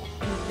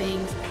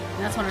things, and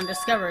that's when I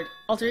discovered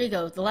Alter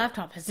Ego, the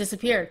laptop, has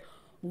disappeared.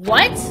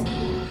 What?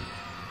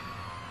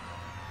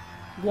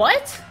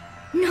 What?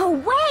 No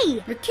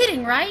way. You're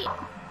kidding, right?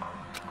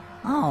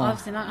 Oh,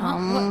 Obviously not.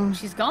 What?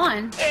 She's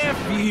gone.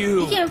 F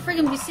you! You can't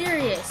freaking be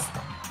serious.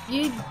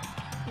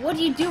 What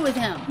do you do with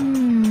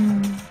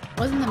him?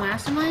 Wasn't the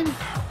mastermind?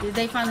 Did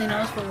they finally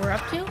notice what we're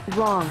up to?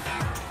 Wrong.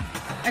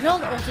 I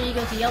told Alter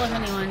Ego to yell if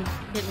anyone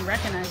didn't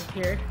recognize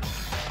appeared.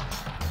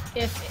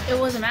 If it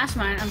was a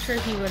mastermind, I'm sure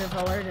he would have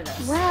alerted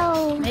us.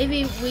 well,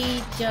 Maybe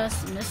we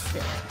just missed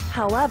it.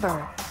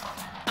 However,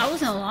 I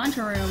was in the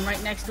laundry room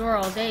right next door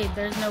all day.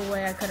 There's no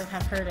way I could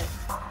have heard it.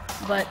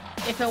 But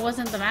if it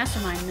wasn't the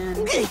mastermind, then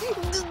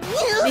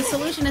the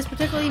solution is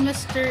particularly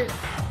mystery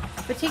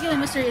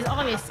is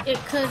obvious. It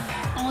could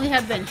only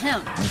have been him.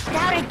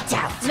 Without a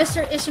doubt.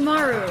 Mr.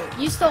 Ishimaru,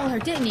 you stole her,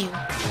 didn't you?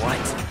 What?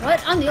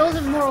 What? I'm the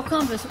ultimate moral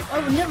compass. I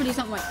would never do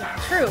something like that.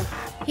 True.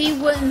 He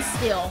wouldn't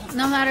steal.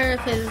 No matter if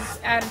his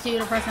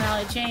attitude or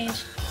personality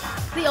changed,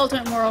 the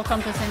ultimate moral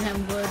compass in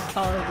him would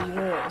follow the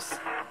rules.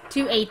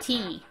 To a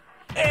T.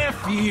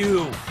 F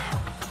you!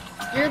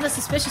 You're the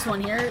suspicious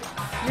one here.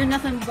 You're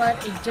nothing but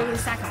a jiggly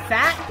sack of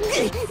fat.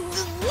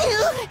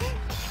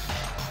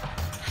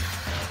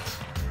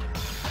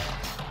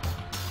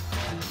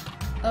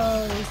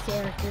 Oh, these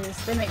characters.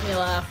 They make me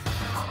laugh.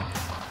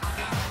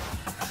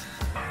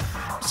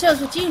 Shows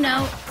what you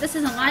know. This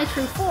isn't my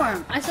true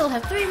form. I still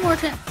have 3 more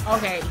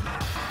Okay.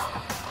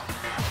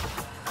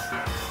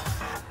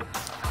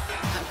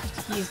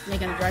 He's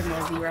making a Dragon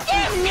Ball Z reference.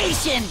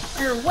 Damnation!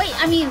 Wait,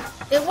 I mean,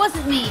 it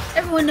wasn't me.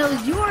 Everyone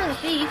knows you're the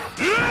thief.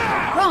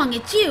 Wrong,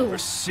 it's you. You're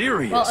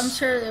serious. Well, I'm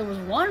sure it was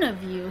one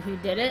of you who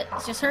did it.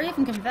 Just hurry up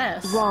and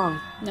confess. Wrong.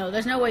 No,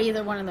 there's no way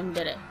either one of them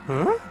did it.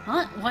 Huh?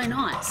 Huh? Why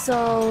not? I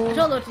So...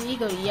 told Ultra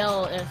Ego to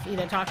yell if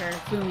either Taka or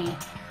Hifumi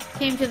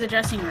came to the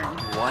dressing room.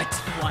 What?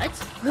 What?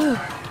 Well,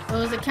 it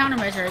was a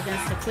countermeasure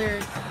against the clear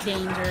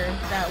danger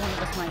that one of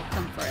us might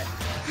come for it.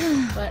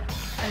 But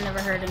I never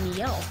heard any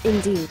yell.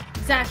 Indeed.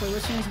 Exactly,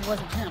 which means it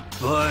wasn't him.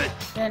 But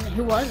Then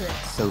who was it?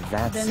 So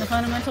that's Then the it.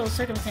 fundamental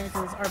circumstances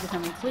are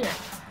becoming clear.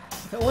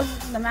 If it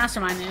wasn't the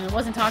mastermind and it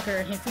wasn't Taka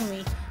or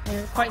Hifumi,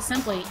 then quite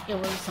simply, it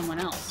was someone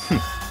else.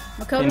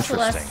 Makoto,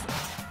 Interesting. Celeste,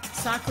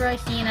 Sakura,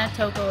 Hina,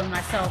 Toko, and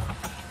myself.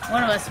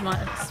 One of us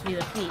must be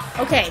the thief.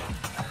 Okay,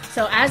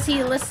 so as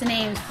he lists the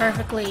names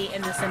perfectly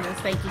in the sentence,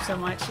 thank you so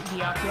much,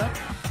 Byakuya.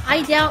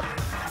 I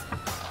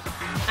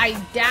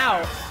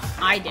doubt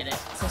I did it.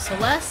 So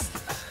Celeste,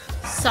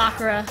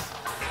 Sakura,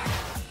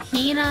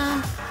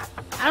 Hina.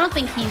 I don't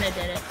think Hina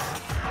did it.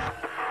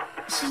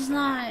 She's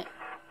not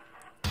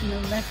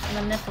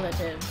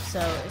manipulative, so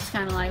it's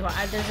kind of like, well,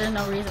 there's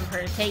no reason for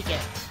her to take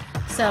it.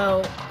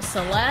 So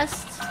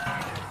Celeste,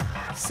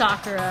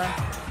 Sakura,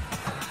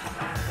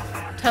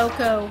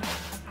 Toko,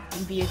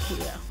 and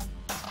Byakuya.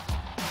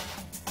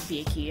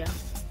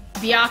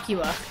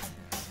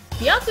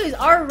 Byakuya is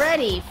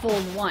already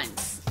fooled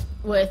once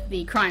with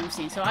the crime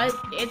scene, so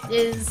it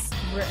is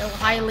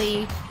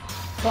highly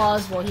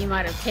plausible he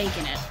might have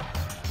taken it.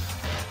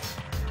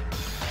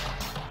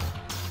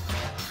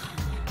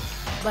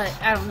 But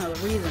I don't know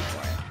the reason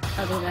for it,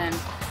 other than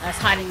us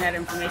hiding that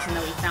information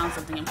that we found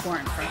something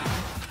important from him.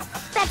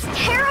 That's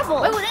terrible!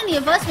 Why would any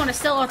of us want to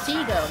sell Alter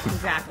Ego?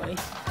 Exactly.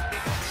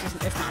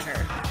 It's not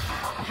her.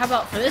 How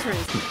about for this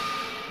reason?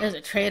 There's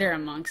a traitor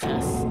amongst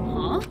us.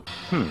 Huh?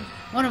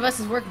 One of us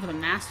is working for the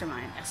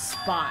mastermind, a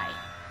spy.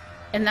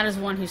 And that is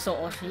one who stole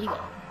Alter Ego.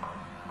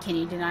 Can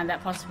you deny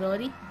that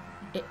possibility?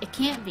 It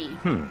can't be.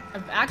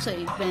 I've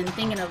actually been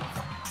thinking of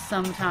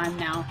some time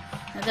now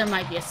that there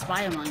might be a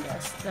spy among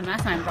us. The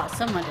mastermind brought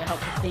someone to help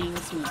the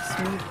things move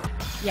smoothly.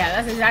 Yeah,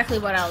 that's exactly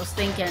what I was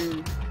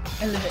thinking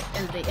in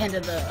the end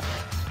of the...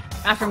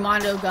 After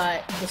Mondo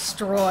got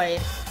destroyed,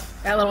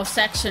 that little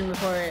section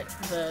before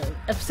the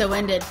episode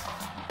ended,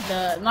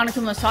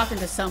 Monokuma was talking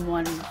to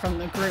someone from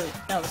the group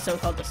that was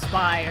so-called the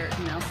spy, or,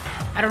 you know,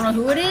 I don't know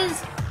who it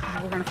is,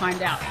 but we're gonna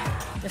find out.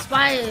 The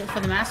spy for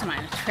the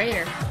mastermind, a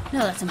traitor? No,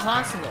 that's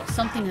impossible.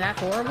 Something that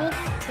horrible?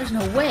 There's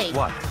no way.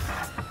 what?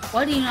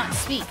 Why do you not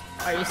speak?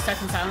 Are you stuck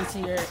in silence to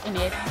your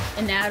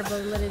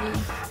inability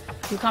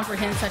to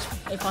comprehend such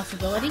a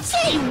possibility?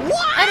 Say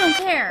what? I don't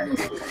care.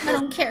 I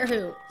don't care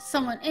who.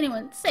 Someone,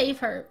 anyone, save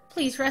her.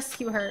 Please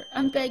rescue her.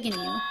 I'm begging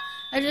you.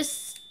 I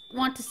just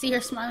want to see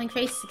her smiling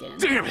face again.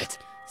 Damn it!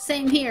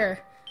 Same here.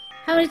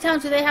 How many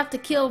times do they have to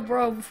kill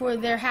bro before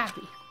they're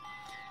happy?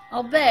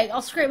 I'll beg.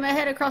 I'll scrape my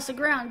head across the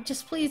ground.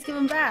 Just please give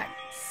him back.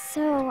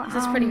 So,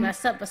 This is pretty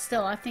messed up, but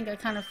still, I think I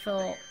kind of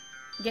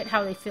get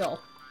how they feel.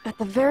 at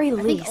the very I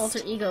think least... Alter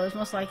Ego is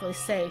most likely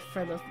safe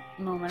for the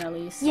moment, at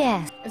least.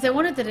 Yes. If they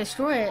wanted to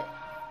destroy it,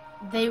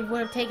 they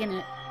would have taken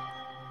it.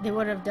 They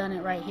would have done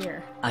it right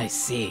here. I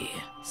see.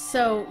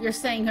 So you're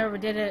saying whoever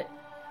did it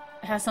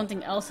has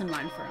something else in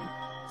mind for him?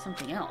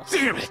 Something else?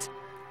 Damn it!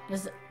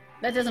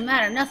 That doesn't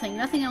matter. Nothing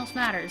else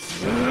matters.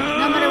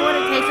 No matter what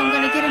it takes, I'm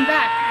gonna get him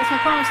back. That's my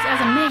promise as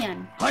a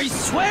man. I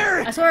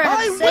swear! I swear I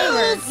have to save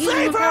her.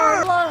 Using the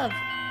power of love.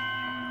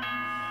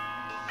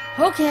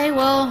 Okay,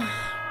 well,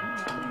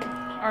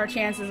 our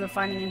chances of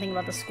finding anything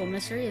about the school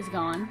mystery is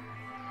gone.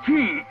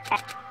 Yep.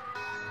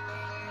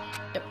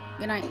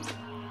 Good night.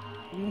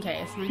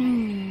 Okay,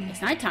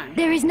 it's nighttime.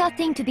 There is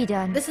nothing to be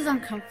done. This is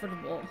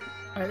uncomfortable.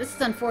 Or this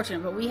is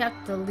unfortunate, but we have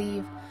to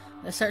leave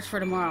the search for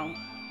tomorrow.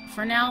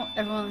 For now,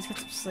 everyone let's get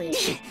some sleep.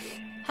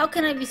 How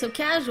can I be so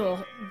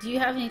casual? Do you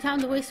have any time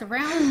to waste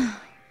around?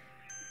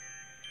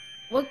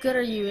 What good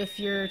are you if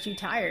you're too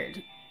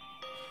tired?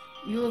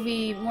 You will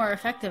be more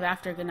effective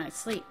after a good night's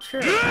sleep.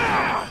 True.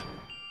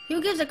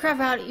 Who gives a crap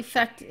about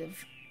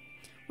effective?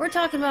 We're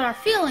talking about our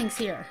feelings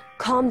here.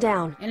 Calm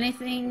down.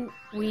 Anything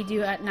we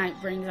do at night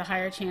brings a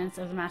higher chance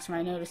of the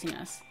mastermind noticing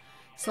us.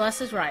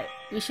 Celeste is right.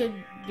 We should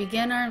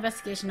begin our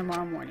investigation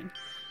tomorrow morning.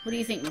 What do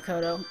you think,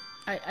 Makoto?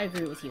 I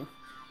agree with you.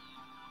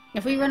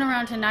 If we run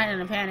around tonight in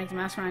a panic, the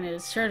mastermind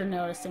is sure to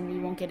notice and we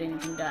won't get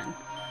anything done.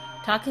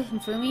 Taka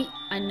Hifumi,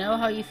 I know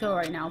how you feel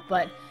right now,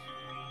 but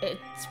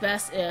it's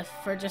best if,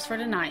 just for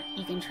tonight,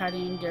 you can try to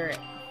endure it.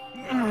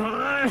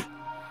 Yeah,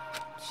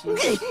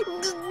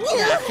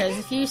 because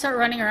if you start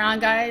running around,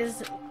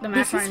 guys, the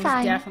mastermind is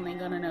definitely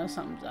gonna know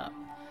something's up.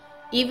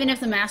 Even if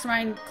the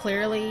mastermind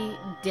clearly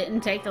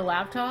didn't take the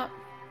laptop,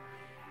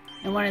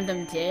 and one of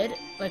them did,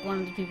 like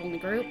one of the people in the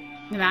group,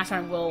 the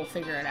mastermind will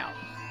figure it out.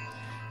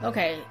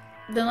 Okay,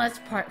 then let's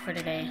part for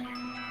today.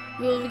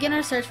 We will begin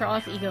our search for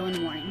alter ego in the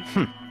morning.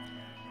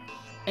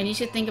 And you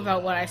should think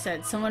about what I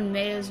said. Someone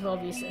may as well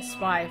be a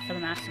spy for the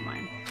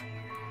mastermind.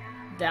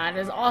 That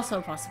is also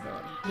a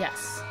possibility.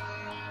 Yes.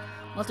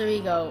 Alter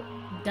ego,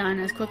 done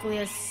as quickly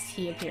as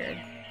he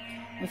appeared.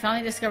 We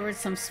finally discovered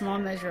some small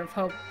measure of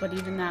hope, but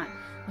even that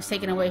was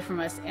taken away from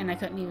us, and I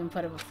couldn't even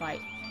put up a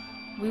fight.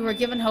 We were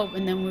given hope,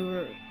 and then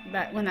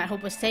when that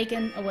hope was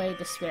taken away,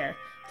 despair.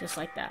 Just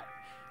like that.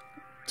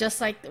 Just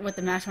like what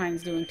the mastermind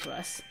is doing to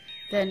us.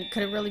 Then,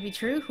 could it really be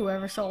true?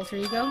 Whoever saw alter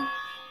ego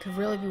could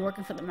really be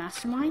working for the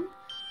mastermind?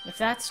 If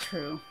that's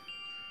true...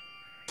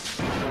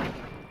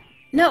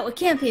 No, it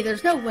can't be.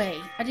 There's no way.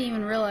 I didn't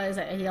even realize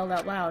that I yelled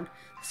out loud.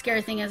 The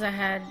scary thing is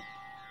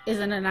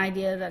isn't an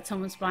idea that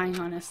someone's spying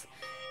on us.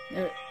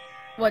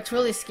 What's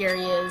really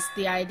scary is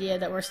the idea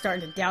that we're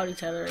starting to doubt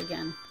each other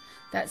again.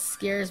 That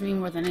scares me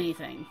more than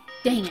anything.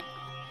 Dang it.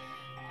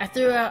 I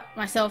threw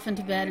myself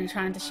into bed and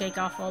trying to shake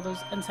off all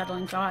those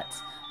unsettling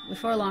thoughts.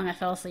 Before long, I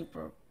fell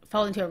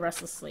into a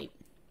restless sleep.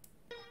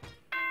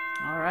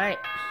 Alright.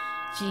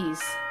 Jeez.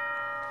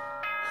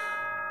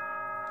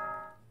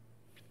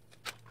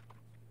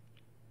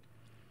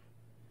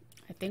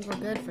 I think we're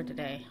good for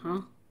today,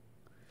 huh?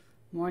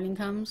 Morning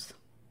comes.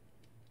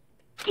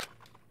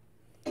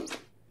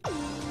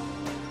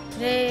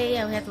 Today,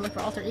 yeah, we have to look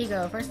for alter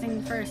ego. First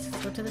thing first,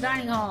 let's go to the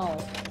dining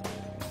hall.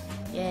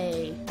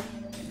 Yay.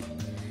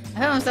 I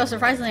found myself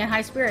surprisingly in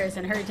high spirits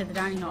and hurried to the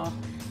dining hall.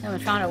 Then I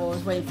found out what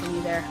was waiting for me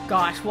there.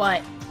 Gosh,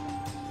 what?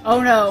 Oh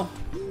no!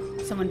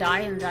 Someone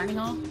died in the dining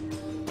hall?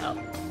 Oh.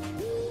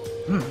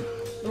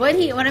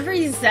 Whenever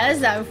he says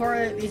that before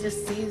he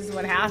just sees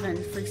what happened,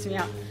 it freaks me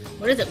out.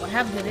 What is it? What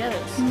happened to the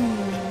others?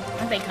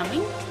 Aren't they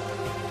coming?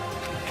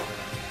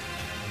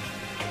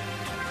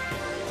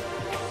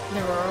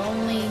 There were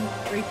only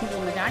 3 people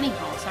in the dining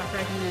hall,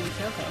 Sakura, Hina, and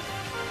Kyoko.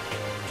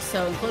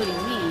 So, including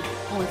me,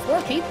 only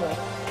 4 people.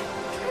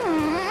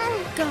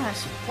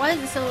 Gosh, why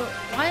is it so...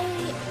 Why...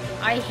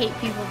 I hate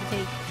people to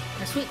take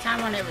their sweet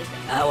time on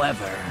everything.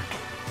 However...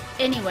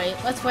 Anyway,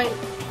 let's wait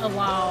a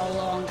while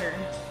longer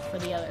for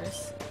the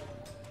others.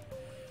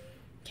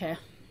 Okay.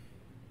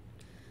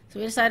 So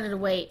we decided to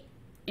wait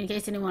in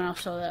case anyone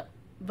else showed up.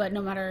 But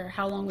no matter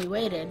how long we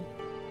waited...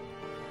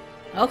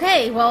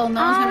 Okay, well,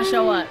 no one's gonna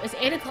show up. It's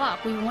 8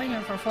 o'clock. We've been waiting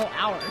here for a full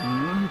hour.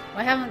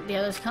 Why haven't the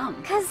others come?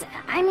 Because,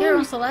 I mean... Hiro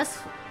and Celeste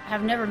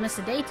have never missed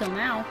a day till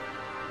now.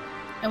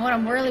 And what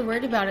I'm really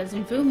worried about is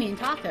Hifumi and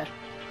Taka.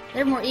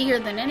 They're more eager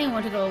than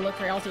anyone to go look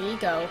for alter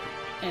ego,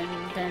 and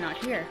they're not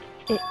here.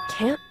 It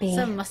can't be.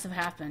 Something must have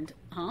happened.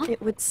 Huh?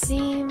 It would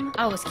seem...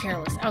 I was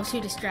careless. I was too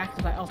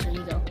distracted by alter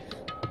ego.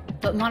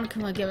 But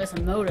Monokuma gave us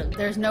a motive.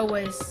 There's no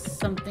way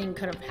something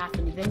could have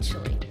happened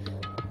eventually.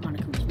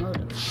 Monokuma's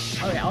motive.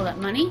 Oh yeah, all that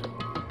money?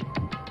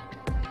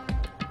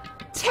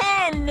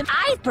 10!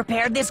 I've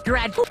prepared this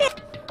grad...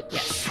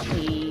 Yes,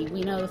 we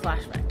know the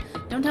flashback.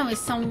 Don't tell me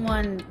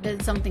someone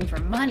did something for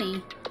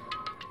money.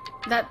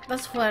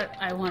 That's what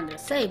I wanted to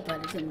say,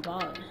 but it didn't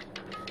bother.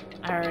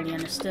 I already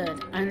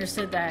understood. I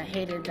understood that I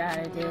hated that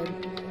I did.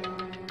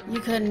 You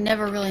could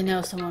never really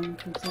know someone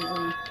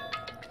completely.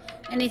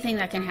 Anything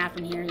that can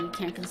happen here, you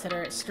can't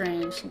consider it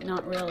strange.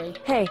 Not really.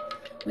 Hey.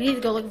 We need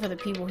to go looking for the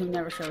people who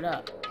never showed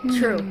up.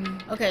 True.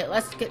 Okay,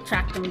 let's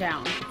track them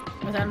down.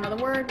 Without another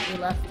word, we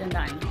left the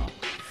dining hall.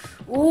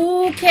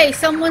 Okay,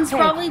 someone's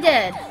probably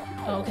dead.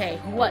 Okay,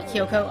 what,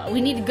 Kyoko?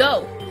 We need to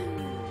go.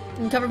 We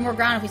can cover more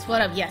ground if we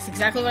split up. Yes,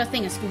 exactly what I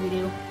think of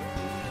Scooby-Doo.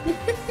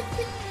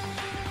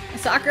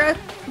 Sakura,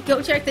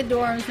 go check the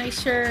dorms. Make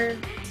sure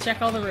to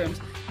check all the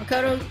rooms.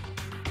 Makoto,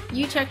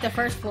 you check the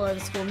first floor of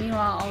the school.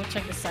 Meanwhile, I'll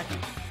check the second.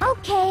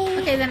 Okay.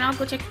 Okay, then I'll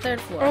go check the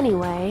third floor.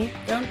 Anyway.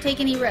 Don't take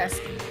any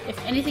risk.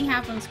 If anything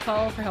happens,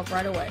 call for help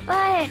right away. But...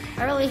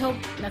 I really hope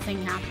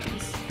nothing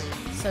happens.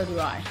 So do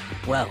I.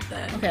 Well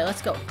then. Okay,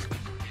 let's go.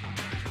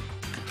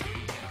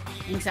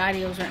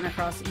 Anxiety was written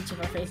across each of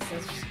our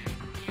faces.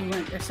 We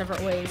went our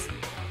separate ways.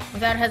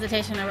 Without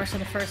hesitation, I rushed to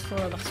the first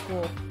floor of the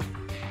school.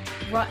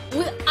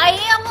 I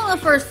am on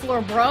the first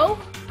floor, bro!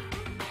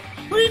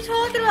 What are you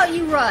talking about,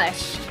 you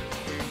rushed?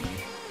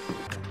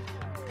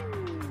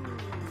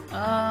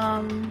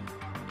 Nothing?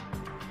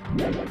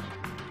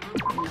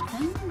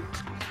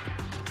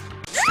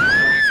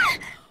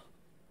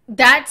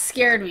 That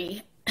scared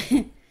me.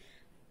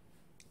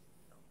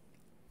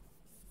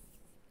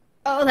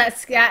 Oh,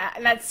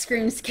 that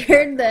scream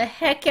scared the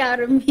heck out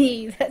of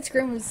me. That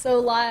scream was so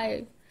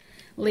lively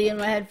in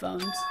my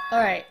headphones.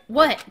 Alright,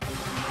 what?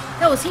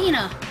 That was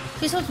Hina.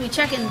 She's supposed to be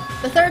checking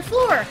the third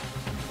floor.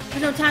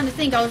 There's no time to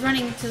think. I was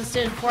running to the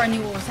stairs before I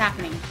knew what was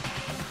happening.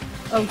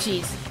 Oh,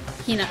 jeez.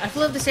 Hina, I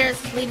flew up the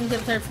stairs leading to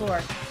the 3rd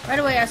floor. Right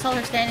away, I saw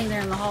her standing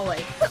there in the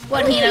hallway.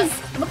 What, Hina?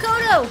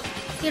 Makoto!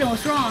 Hina,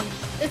 what's wrong?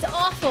 It's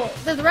awful.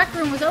 The rec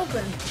room was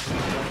open.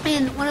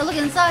 And when I looked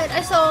inside,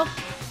 I saw...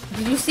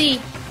 Did you see?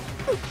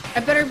 I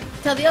better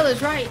tell the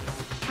others, right?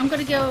 I'm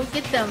gonna go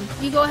get them.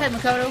 You go ahead,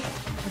 Makoto.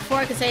 Before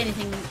I could say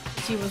anything,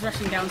 she was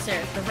rushing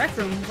downstairs. The rec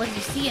room, what did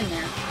you see in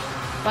there?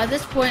 By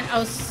this point, I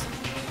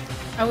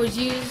was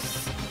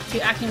used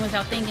to acting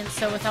without thinking,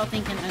 so without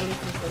thinking, I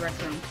leaped into the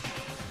rec room.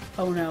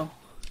 Oh no.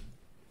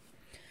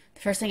 The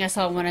first thing I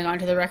saw when I got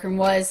into the rec room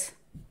was...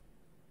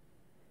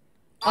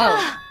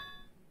 Oh.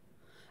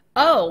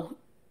 Oh.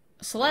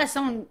 Celeste,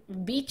 someone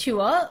beat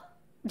you up?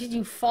 Did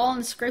you fall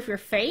and scrape your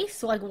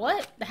face? Like,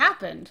 what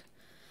happened?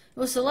 It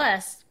was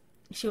Celeste.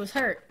 She was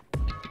hurt.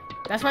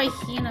 That's why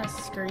Hina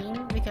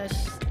screamed, because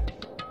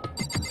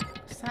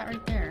she sat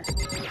right there.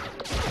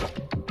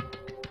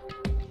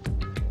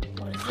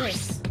 What is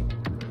this?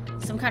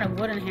 Some kind of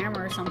wooden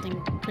hammer or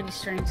something. Pretty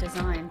strange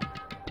design.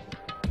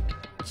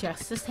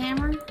 Justice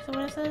Hammer? Is that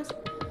what it says?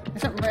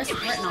 There's something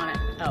written on it.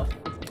 Oh.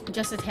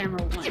 Justice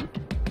Hammer 1.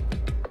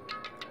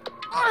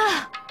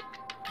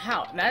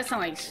 How? That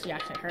sounded like she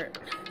actually hurt.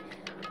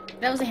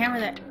 That was a hammer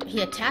that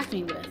he attacked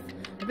me with.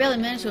 I barely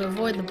managed to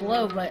avoid the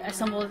blow, but I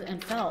stumbled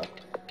and fell.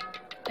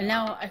 And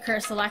now I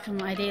curse the lack of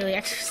my daily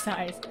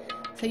exercise.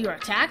 So you were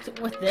attacked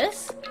with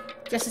this?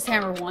 Justice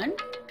Hammer 1?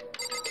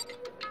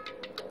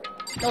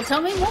 Don't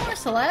tell me more,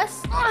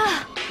 Celeste!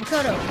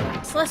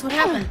 Makoto, Celeste, what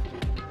happened?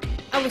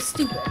 I was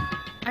stupid.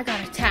 I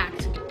got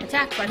attacked.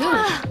 Attacked by who?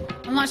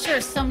 I'm not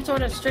sure. Some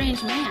sort of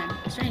strange man.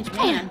 A strange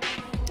man.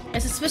 A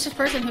suspicious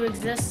person whose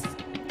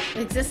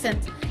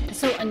existence is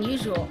so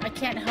unusual. I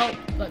can't help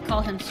but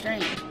call him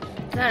strange.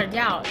 Without a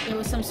doubt, it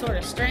was some sort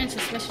of strange,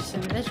 suspicious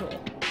individual.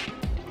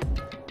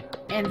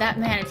 And that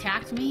man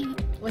attacked me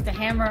with a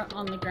hammer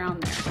on the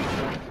ground there.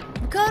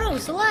 Makoto,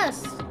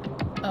 Celeste!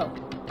 Oh.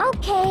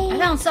 Okay. I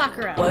found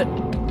Sakura.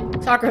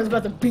 What? Sakura's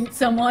about to beat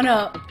someone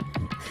up.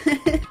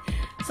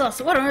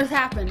 Celeste, what on earth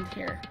happened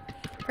here?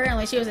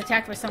 Apparently she was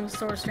attacked by some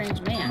sort of strange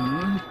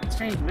man.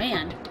 Strange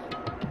man?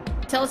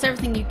 Tell us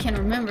everything you can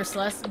remember,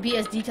 Celeste. Be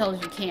as detailed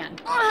as you can.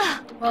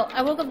 Well,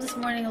 I woke up this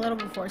morning a little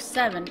before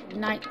 7.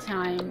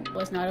 Nighttime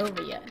was not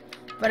over yet.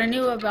 But I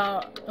knew it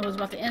was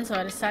about to end, so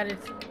I decided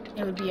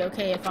it would be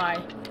okay if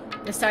I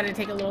decided to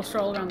take a little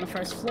stroll around the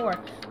 1st floor.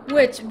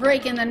 Which,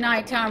 breaking the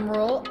nighttime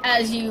rule,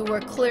 as you were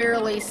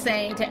clearly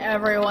saying to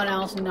everyone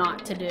else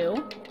not to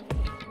do.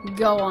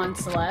 Go on,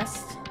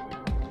 Celeste.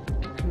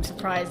 I'm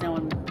surprised no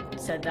one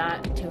said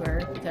that to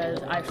her,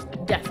 because I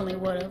definitely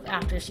would have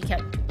after she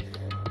kept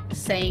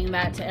saying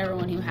that to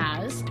everyone who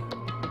has.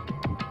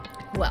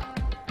 Well,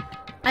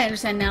 I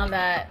understand now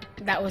that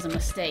that was a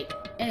mistake.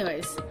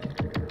 Anyways,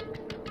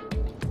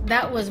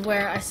 that was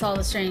where I saw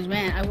the strange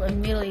man. I was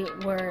immediately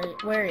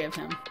wary of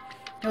him.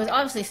 It was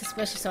obviously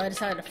suspicious, so I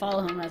decided to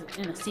follow him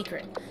in a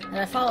secret. As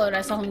I followed,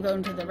 I saw him go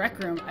into the rec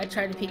room. I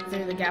tried to peek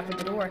through the gap of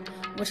the door,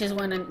 which is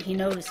when he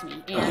noticed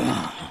me,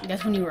 and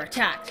that's when you were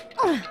attacked.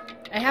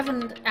 It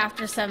happened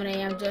after 7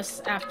 a.m.,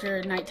 just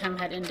after nighttime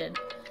had ended.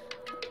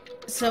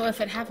 So if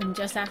it happened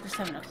just after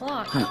 7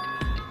 o'clock,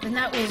 then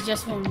that was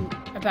just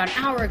about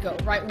an hour ago,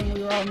 right when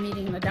we were all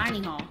meeting in the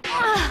dining hall.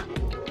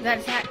 That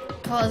attack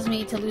caused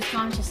me to lose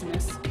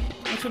consciousness,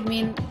 which would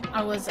mean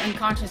I was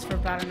unconscious for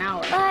about an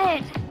hour.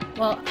 But...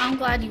 Well, I'm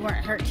glad you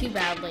weren't hurt too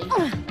badly.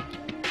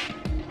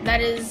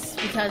 That is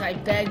because I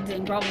begged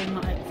and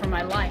groveled for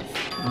my life.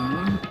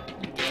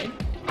 You did?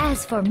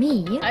 as for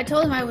me... I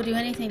told him I would do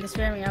anything to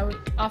spare me. I would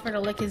offer to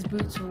lick his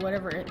boots for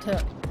whatever it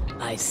took.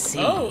 I see.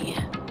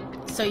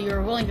 Oh. So you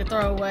were willing to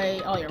throw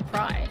away all your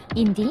pride.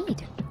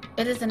 Indeed.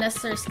 It is a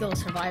necessary skill of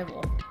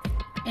survival.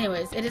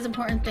 Anyways, it is an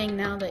important thing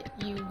now that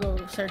you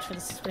go search for the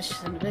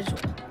suspicious individual.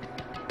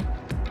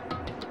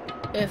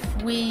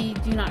 If we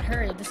do not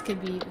hurry, this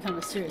could become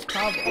a serious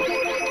problem.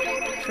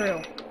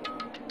 True.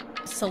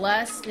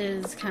 Celeste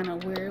is kind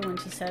of weird when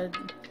she said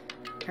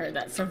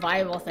that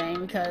survival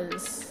thing,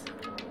 because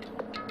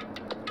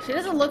she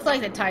doesn't look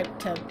like the type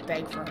to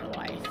beg for her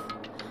life.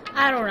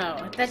 I don't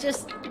know.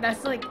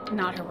 That's like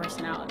not her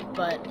personality,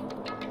 but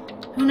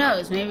who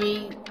knows?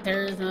 Maybe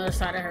there's another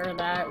side of her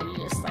that we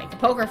just like the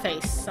poker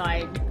face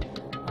side.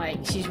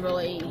 Like she's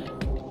really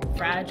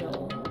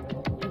fragile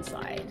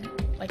inside,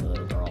 like a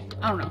little girl.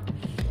 I don't know.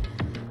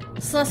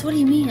 Celeste, what do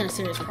you mean a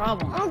serious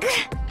problem?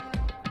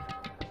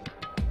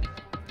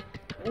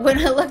 When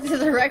I looked at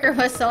the record,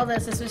 I saw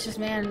that suspicious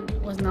man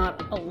was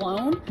not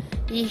alone.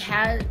 He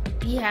had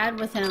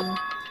with him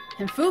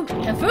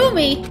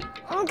Hifumi.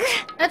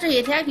 After he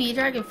attacked me, he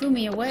dragged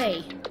Hifumi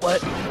away.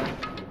 What?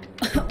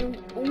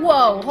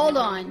 Whoa, hold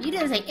on. You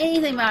didn't say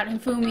anything about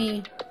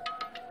Hifumi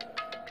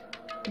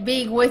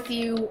being with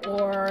you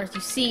or you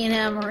seeing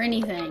him or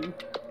anything.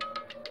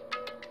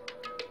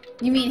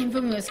 You mean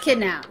Hifumi was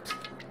kidnapped?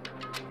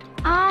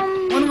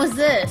 When was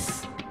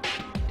this?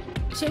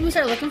 Shouldn't we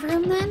start looking for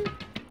him then?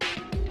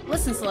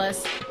 Listen,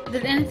 Celeste,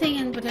 did anything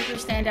in particular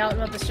stand out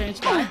about the strange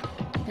guy?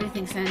 Did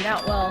anything stand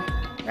out? Well,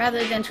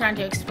 Rather than trying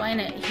to explain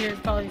it, here's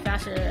probably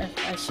faster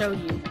if I showed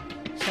you.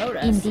 Showed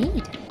us.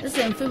 Indeed. This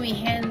is Hifumi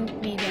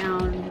hand me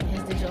down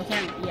his digital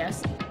camera.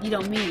 Yes, you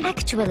don't mean.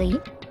 Actually.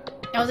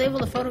 I was able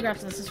to photograph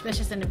the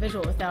suspicious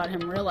individual without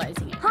him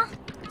realizing it. Huh?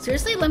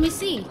 Seriously? Let me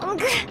see.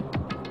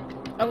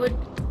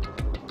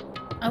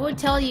 I would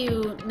tell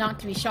you not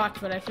to be shocked,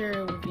 but I fear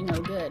it would be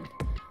no good.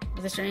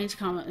 With a strange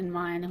comment in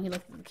mind, and we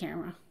looked at the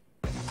camera.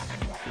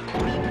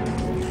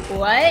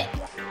 What?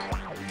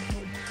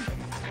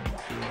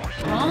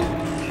 Huh?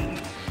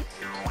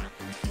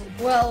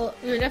 Well,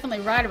 we were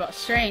definitely right about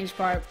strange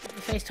part.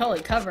 The face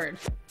totally covered.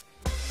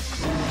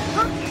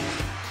 Huh?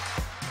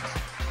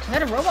 Is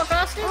that a robot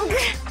costume?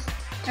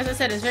 As I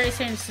said, it's very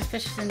strange,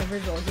 suspicious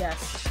individual,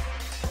 yes.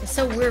 It's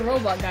so weird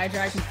robot guy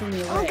dragging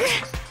Hifumi away.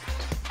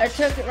 I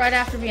took it right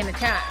after being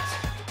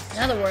attacked. In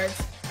other words,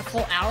 a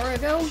full hour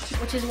ago,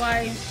 which is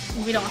why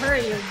if we don't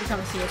hurry, it would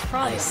become a serious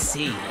problem. I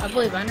see. I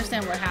believe I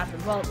understand what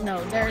happened. Well,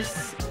 no,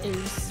 there's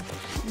is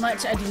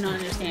much I do not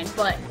understand,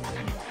 but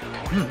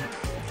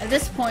at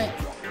this point,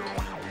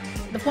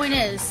 the point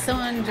is,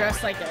 someone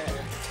dressed like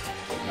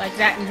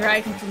that and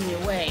dragged Hifumi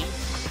away,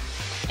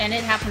 and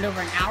it happened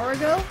over an hour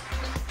ago.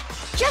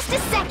 Just a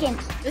second.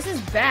 This is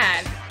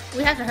bad.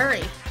 We have to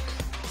hurry.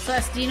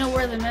 Celeste, do you know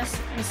where the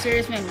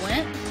mysterious man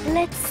went?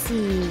 Let's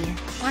see.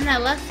 When I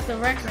left the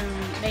rec room,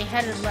 they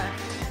headed left.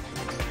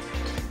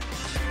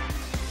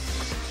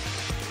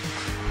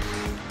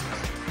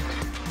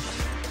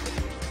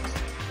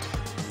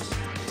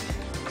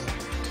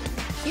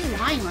 She's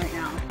lying right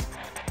now.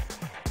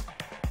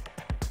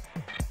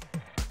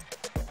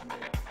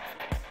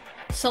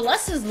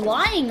 Celeste is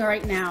lying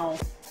right now.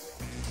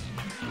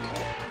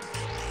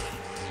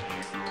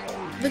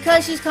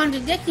 Because she's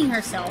contradicting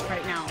herself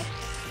right now.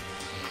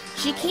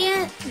 She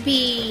can't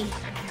be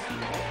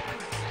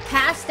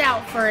passed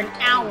out for an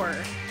hour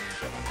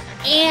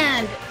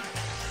and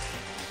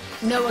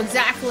know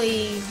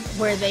exactly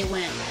where they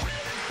went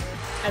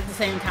at the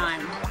same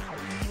time.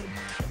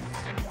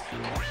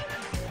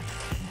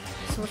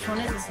 So which one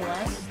is it,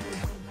 Celeste?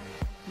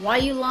 Why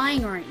are you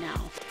lying right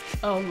now?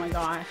 Oh my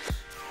gosh.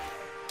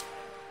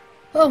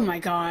 Oh my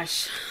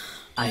gosh.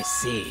 I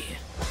see.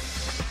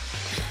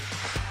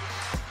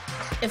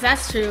 If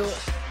that's true,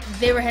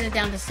 they were headed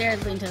down the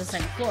stairs leading to the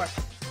second floor.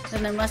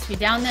 Then they must be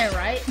down there,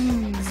 right?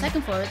 The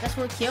second floor, that's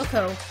where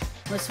Kyoko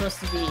was supposed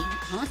to be.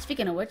 Huh?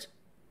 Speaking of which,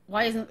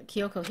 why isn't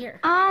Kyoko here?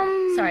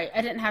 Sorry,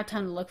 I didn't have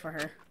time to look for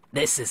her.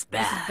 This is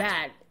bad. This is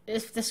bad.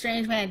 If the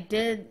strange man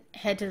did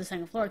head to the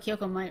second floor,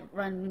 Kyoko might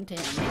run into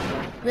him.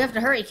 We have to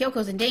hurry,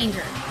 Kyoko's in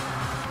danger.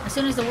 As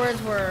soon as the words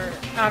were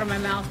out of my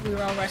mouth, we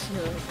were all rushing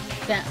to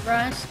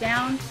rush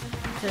down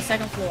to the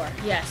second floor.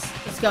 Yes,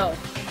 let's go.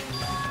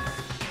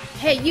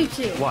 Hey, you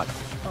two. What?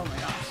 Oh my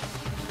gosh.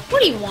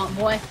 What do you want,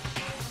 boy?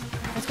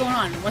 What's going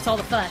on? What's all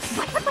the fuss?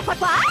 What?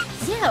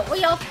 Yeah, what,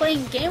 y'all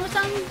playing a game or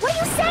something? What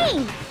are you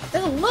saying?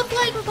 Doesn't look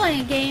like we're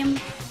playing a game.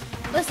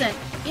 Listen,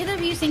 either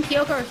of you seen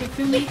Kyoko or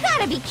Hifumi? You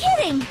gotta be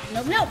kidding!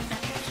 Nope, nope.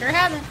 Sure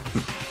haven't.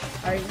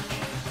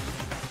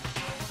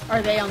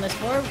 Are they on this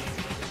floor?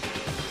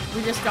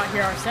 We just got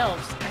here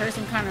ourselves. I heard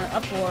some kind of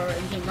uproar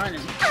and came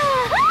running.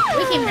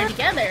 We came here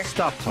together.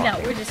 Stop talking. No,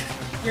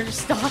 you're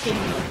just stalking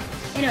me.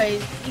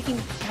 Anyways, you can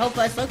help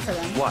us look for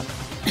them. What?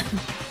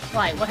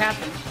 Why? What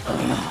happened?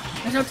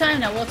 There's no time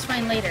now. We'll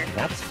explain later.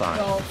 That's fine.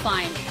 Well,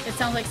 fine. It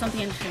sounds like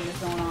something interesting is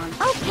going on.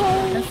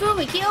 Okay.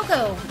 Hifumi,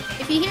 Kyoko,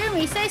 if you hear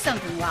me, say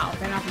something. Wow,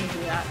 they're not going to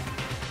do that.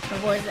 The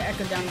voice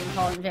echoed down the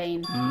hall in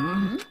vain.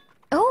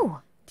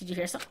 Oh. Did you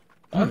hear something?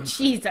 Oh,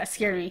 jeez, that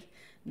scared me.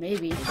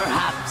 Maybe.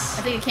 Perhaps.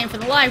 I think it came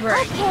from the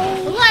library.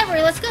 Okay. The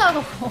library, let's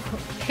go!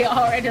 Okay,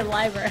 alright, to the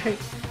library.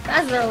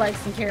 That's where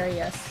legs can carry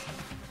us.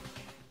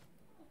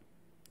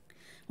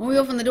 When we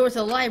open the door to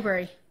the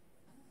library.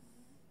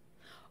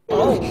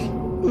 Oh!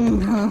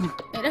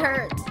 It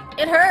hurts!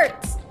 It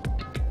hurts!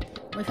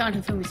 We found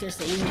Hifumi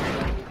seriously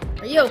injured.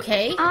 Are you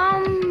okay?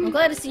 I'm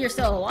glad to see you're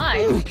still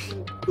alive.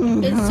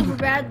 It's super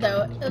bad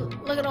though.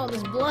 Look at all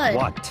this blood.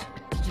 What?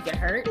 Did you get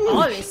hurt?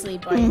 Obviously,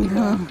 but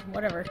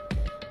whatever.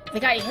 The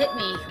guy hit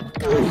me. Oh,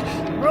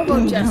 gosh.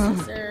 Robo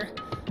Justice, or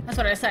that's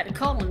what I decided to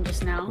call him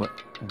just now.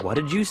 What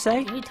did you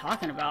say? What are you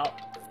talking about?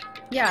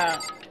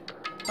 Yeah.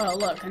 Oh,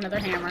 look, another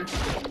hammer.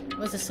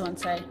 What's this one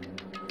say?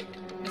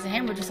 It's a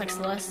hammer just like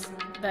Celeste.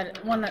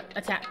 That one that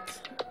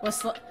attacked.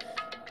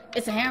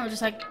 It's a hammer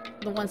just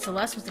like the one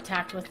Celeste was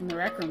attacked with in the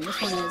rec room.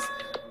 This one is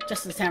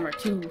just this hammer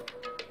too.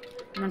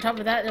 And on top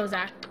of that, it was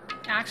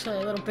actually a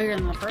little bigger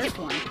than the first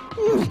one.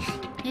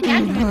 He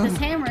attacked me with this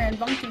hammer and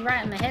bumped me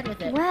right in the head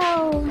with it.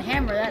 Well... A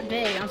hammer that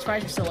big, I'm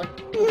surprised you're still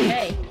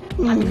okay.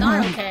 I'm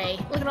not okay.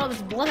 Look at all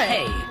this blood.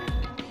 Hey!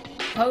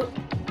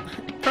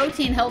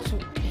 Protein helps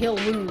heal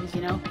wounds,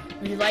 you know?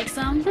 Would you like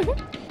some?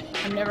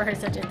 I've never heard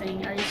such a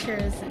thing. Are you sure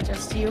it's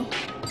just you?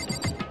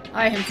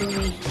 I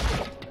Hifumi.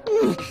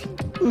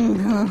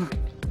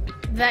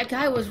 That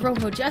guy was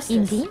Robo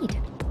Justice.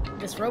 Indeed.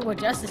 This Robo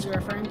Justice you're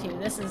referring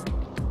to, is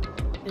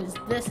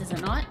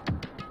it not?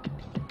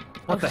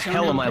 What the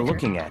hell am I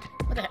looking at?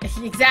 What the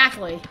heck?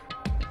 Exactly.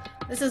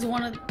 This is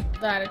one of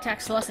that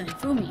attacked Celeste and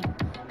Hifumi.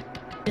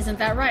 Isn't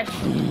that right?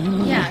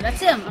 Yeah, that's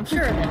him. I'm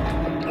sure of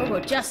it. Robo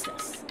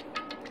Justice.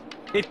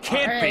 It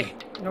can't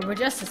Alright. Robo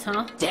Justice,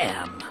 huh?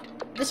 Damn.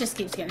 This just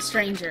keeps getting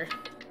stranger.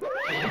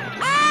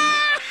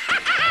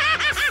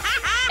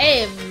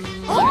 Hey,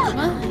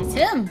 it's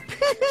him.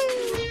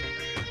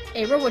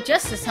 Hey, Robo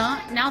Justice, huh?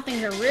 Now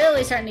things are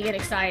really starting to get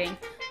exciting.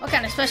 What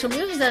kind of special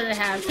moves does it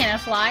have? Can it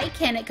fly?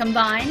 Can it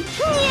combine? He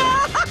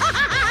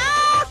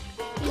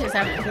just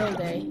having a field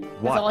day.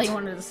 That's What? all he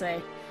wanted to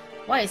say.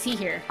 Why is he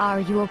here? Are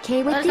you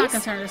okay with Let us not this?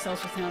 concern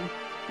ourselves with him.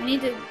 We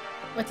need to...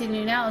 What to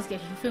do now is get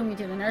Hifumi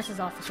to the nurse's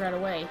office right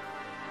away.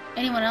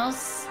 Anyone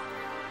else?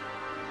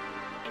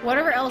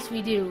 Whatever else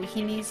we do,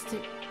 he needs to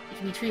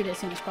be treated as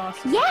soon as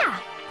possible. Yeah!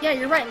 Yeah,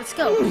 you're right. Let's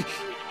go.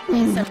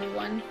 Thanks,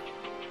 everyone.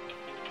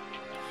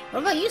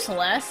 What about you,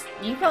 Celeste?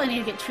 You probably need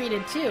to get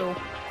treated, too.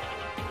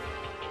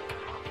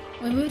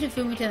 We moved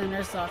Hifumi to the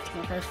nurse's office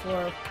on the first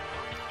floor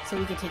so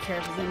we could take care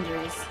of his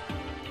injuries.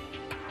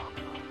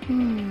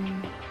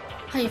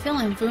 How you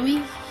feeling,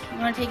 Hifumi? You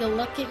want to take a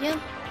look at you?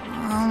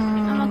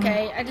 I'm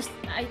okay.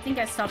 I think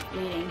I stopped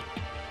bleeding.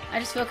 I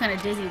just feel kind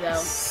of dizzy, though.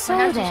 So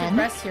Perhaps you should then,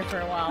 rest here for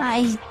a while.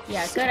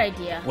 Yeah, good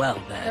idea. Well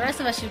The then.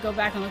 rest of us should go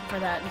back and look for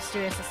that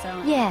mysterious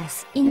assailant.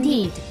 Yes,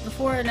 indeed.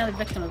 Before another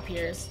victim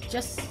appears,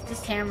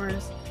 Justice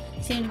hammers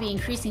seem to be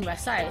increasing by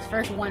size.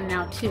 First one,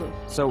 now two.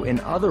 So in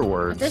other If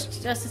words, this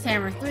Justice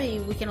Hammer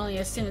 3, we can only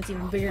assume it's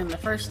even bigger than the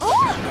first two.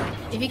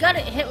 If you got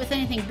hit with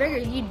anything bigger,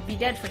 you'd be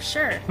dead for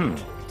sure.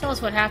 Tell us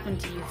what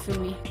happened to you,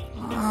 Fumi.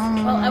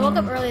 Well, I woke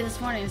up early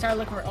this morning and started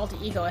looking for Alter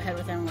Ego ahead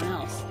with everyone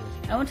else.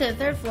 I went to the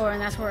third floor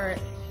and that's where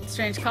a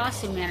strange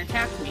costume man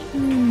attacked me.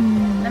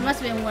 That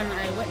must have been when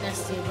I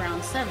witnessed you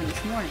around 7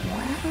 this morning.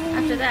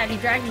 After that, he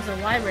dragged me to the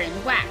library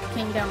and whack,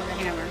 came down with a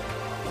hammer.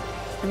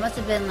 It must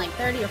have been like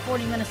 30 or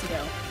 40 minutes ago.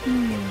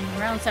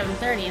 Around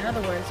 7:30. In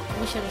other words,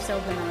 we should have still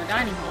been in the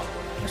dining hall.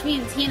 Which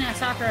means Hina,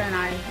 Sakura, and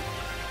I,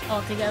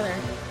 all together,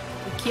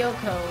 with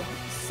Kyoko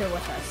still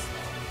with us.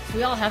 So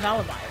we all have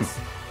alibis.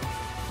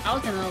 I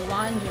was in the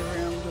laundry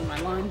room doing my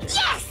laundry.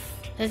 Yes!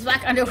 His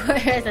black underwear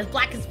is as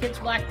black as pitch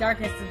black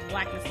darkness is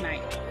black as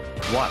night.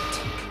 what?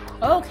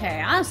 Okay,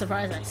 I'm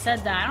surprised I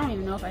said that. I don't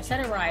even know if I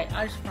said it right.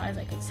 I'm surprised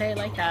I could say it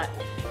like that.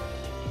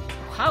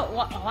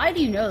 Why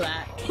do you know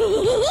that? Is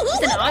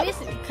it obvious?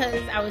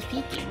 Because I was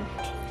peeking.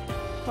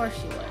 Of course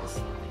she was.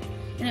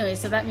 Anyway,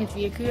 so that means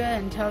Byakuya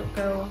and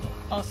Toko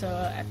also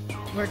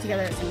were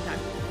together at the same time.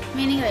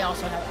 Meaning they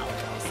also have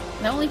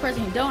alibis. The only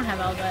person who don't have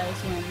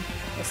alibis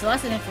is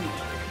Celeste and Hifumi,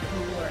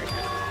 who were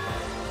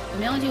attacked.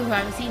 And the only two who I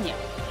haven't seen yet,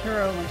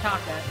 Hiro and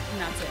Taka,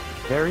 and that's it.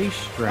 Very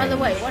strange. By the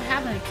way, what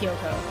happened to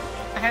Kyoko?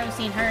 I haven't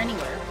seen her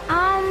anywhere.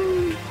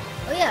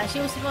 Oh yeah, she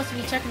was supposed to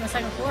be checking the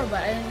second floor,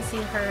 but I didn't see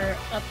her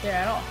up there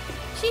at all.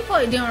 She's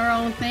probably doing her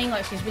own thing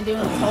like she's been doing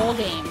this whole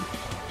game.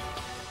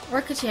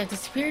 Where could she have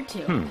disappeared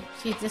to?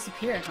 She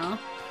disappeared, huh?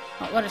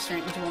 Oh, what a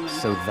strange woman.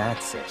 So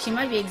that's it. She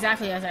might be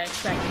exactly as I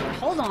expected.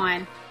 Hold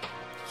on.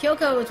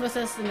 Kyoko was with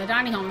us in the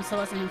dining hall when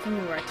Celeste and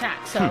Hifumi were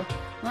attacked, so I'm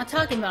not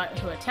talking about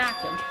who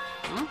attacked them.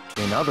 Huh?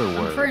 In other I'm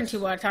words, referring to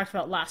what I talked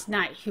about last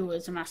night, who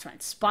was the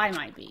mastermind spy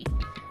might be.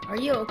 Are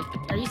you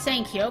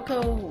saying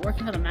Kyoko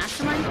working for the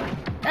mastermind?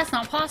 That's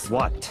not possible.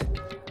 what?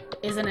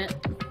 Isn't it?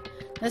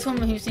 This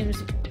woman who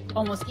seems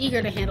almost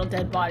eager to handle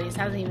dead bodies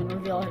hasn't even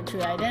revealed her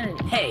true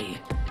identity. Hey,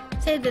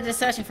 Save the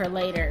discussion for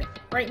later.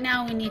 Right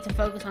now, we need to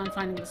focus on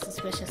finding the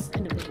suspicious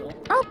individual.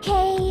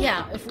 Okay.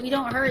 Yeah, if we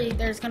don't hurry,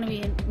 there's gonna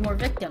be more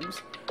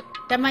victims.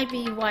 That might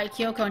be why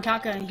Kyoko and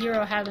Taka and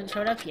Hiro haven't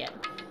showed up yet.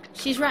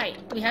 She's right.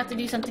 We have to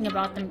do something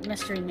about the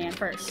mystery man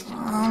first.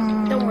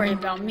 Don't worry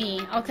about me.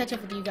 I'll catch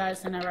up with you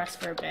guys and I'll rest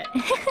for a bit.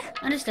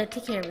 Understood.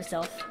 Take care of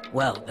yourself.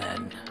 well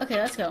then. Okay,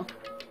 let's go.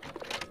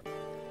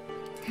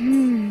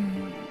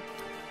 Man,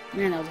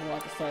 that was a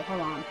lot to say.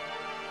 Hold on.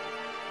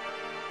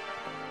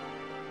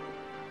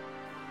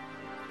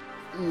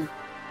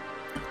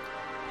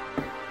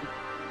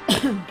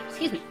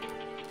 Excuse me.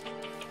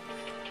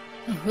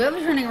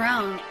 Whoever's running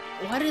around,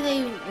 why are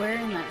they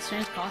wearing that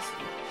strange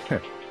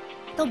costume?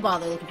 They'll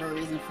bother looking for a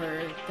reason for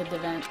the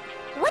event.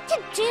 What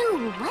to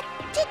do? What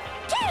to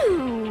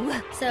do?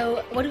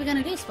 So, what are we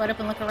gonna do? Split up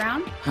and look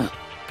around?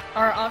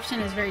 Our option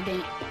is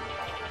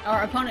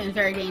our opponent is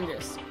very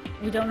dangerous.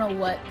 We don't know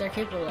what they're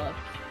capable of,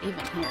 even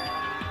here.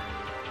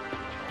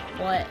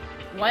 What?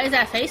 Why is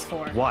that face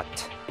for?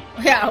 What?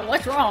 Yeah,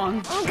 what's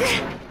wrong?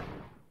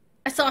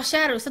 I saw a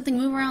shadow, something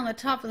move around the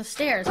top of the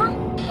stairs.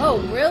 Oh,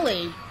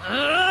 really?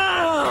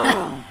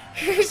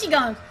 Here she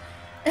comes.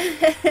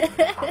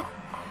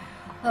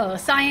 Oh,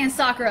 Cyan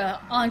Sakura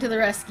onto the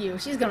rescue.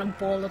 She's gonna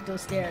bowl up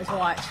those stairs,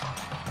 watch.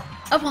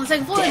 Up on the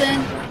second floor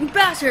then! You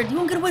bastard! You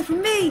won't get away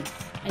from me!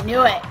 I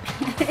knew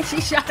it. She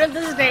shot up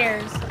the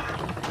stairs.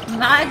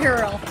 My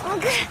girl.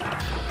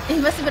 He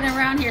must have been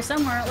around here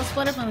somewhere. Let's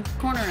split up and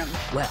corner him.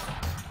 Well,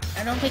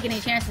 I don't take any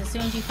chances. As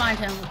soon as you find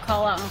him,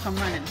 call out and I'll come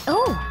running.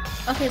 Oh,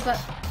 Okay, but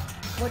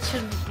what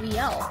should we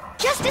yell?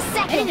 Just a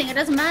second. Anything, it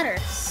doesn't matter.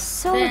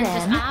 so Then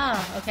then.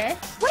 just okay?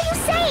 What are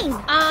you saying?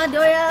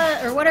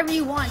 Doya, or whatever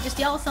you want. Just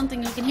yell something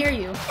we can hear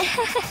you.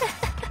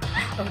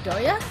 Oh,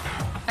 Doya?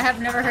 I have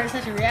never heard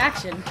such a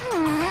reaction.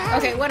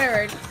 Okay,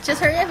 whatever.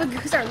 Just hurry up and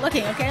start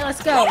looking, okay?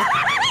 Let's go.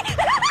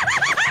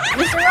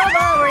 Mr.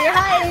 Robo, where are you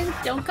hiding?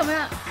 Don't come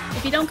out.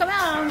 If you don't come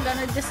out, I'm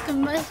gonna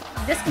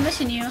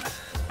discommission you.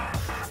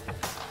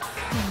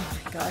 Oh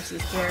my gosh,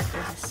 these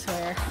characters, I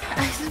swear.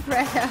 I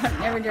spread out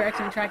in every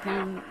direction to track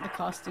down the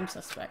costume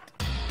suspect.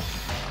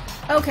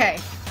 Okay.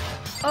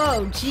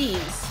 Oh,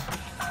 jeez.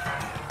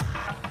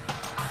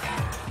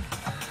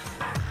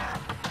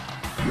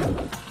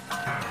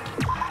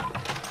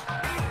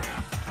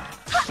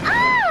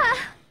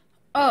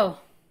 Oh.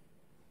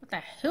 What the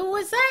hell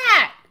was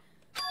that?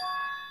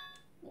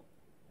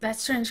 That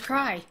strange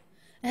cry.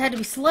 It had to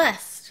be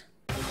Celeste.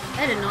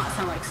 That did not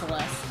sound like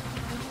Celeste.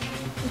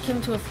 We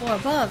came to a floor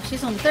above.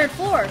 She's on the 3rd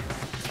floor.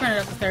 Let's run it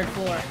up the 3rd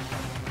floor.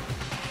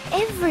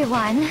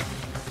 Everyone.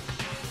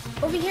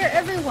 Over here,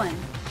 everyone.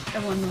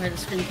 Everyone who heard the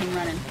scream came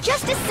running.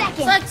 Just a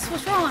second. Lex,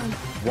 what's wrong?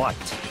 What?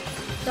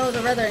 That was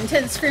a rather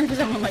intense scream for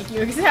someone like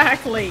you.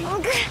 Exactly.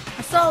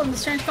 I saw him, the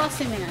strange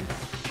costume man.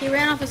 He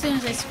ran off as soon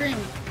as I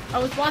screamed. I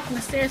was blocking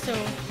the stairs, so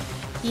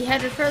he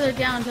headed further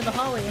down to the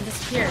hallway and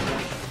disappeared.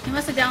 He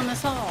must have down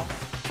this hall.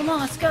 Come on,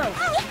 let's go.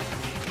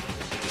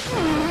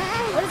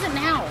 What is it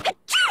now?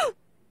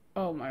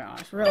 Oh my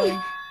gosh, really?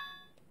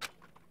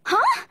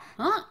 Huh?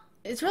 Huh?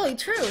 It's really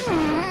true.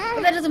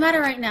 But that doesn't matter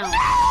right now.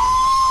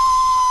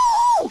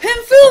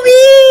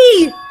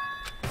 Hifumi!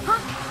 Huh?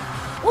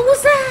 What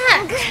was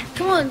that?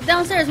 Come on,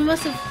 downstairs. We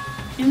must have...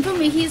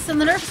 Hifumi, he's in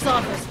the nurse's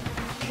office.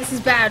 This is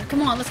bad.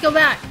 Come on, let's go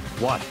back.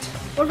 What?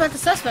 What about the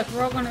suspect?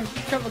 We're all going to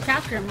trouble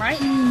capture him, right?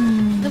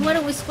 Then why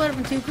don't we split up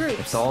in 2 groups?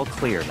 It's all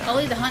clear now. I'll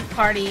lead the hunt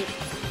party.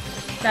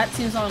 That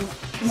seems all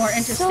more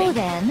interesting. So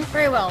then...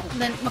 Very well.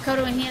 Then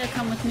Makoto and Hina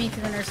come with me to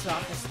the nurse's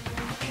office.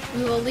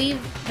 We will leave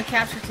the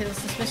capture to the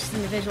suspicious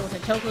individuals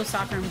at Toko,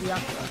 Sakura, and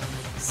Byakuya.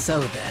 So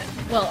then...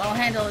 Well, I'll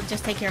handle it.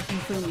 Just take care of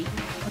Hifumi.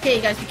 Okay,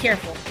 you guys, be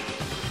careful.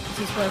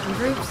 2 split up in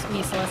groups.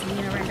 Me, Celeste, and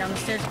Hina ran down the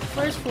stairs to the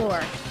 1st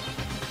floor.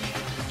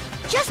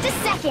 Just a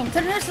second. To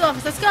the nurse's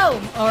office. Let's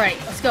go. All right,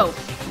 let's go.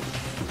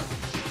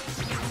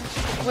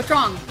 What's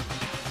wrong?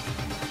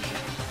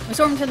 We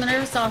stormed to the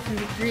nurse's office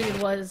and greeted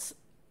was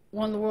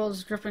one of the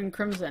world's dripping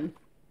crimson.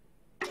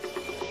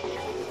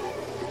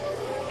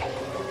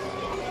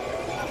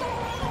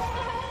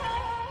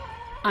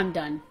 I'm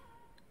done.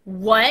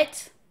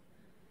 What?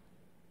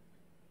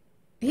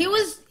 He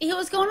was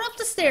going up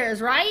the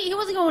stairs, right? He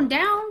wasn't going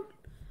down.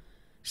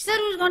 She said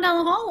he was going down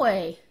the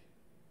hallway.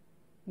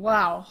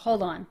 Wow,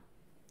 hold on.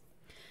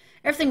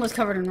 Everything was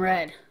covered in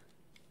red.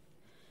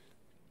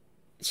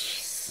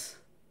 Jeez.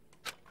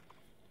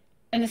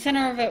 In the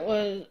center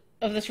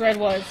of this red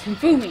was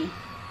Hifumi.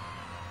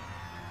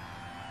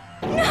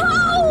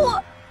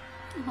 No!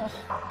 Oh.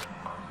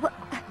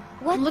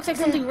 What? It looks like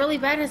something really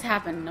bad has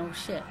happened. No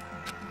shit.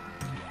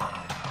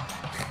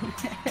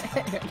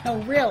 No,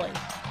 really.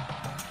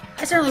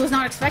 I certainly was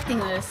not expecting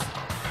this.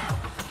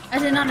 I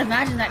did not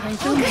imagine that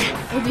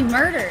Hifumi would be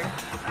murdered.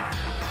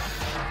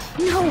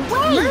 No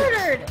way!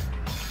 Murdered!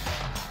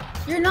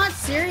 You're not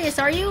serious,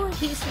 are you?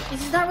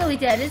 He's not really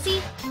dead, is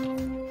he?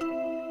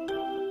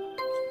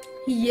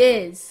 He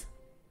is.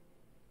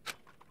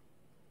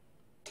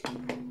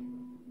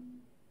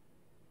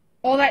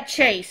 All that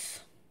chase.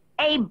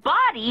 A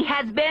body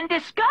has been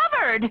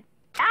discovered.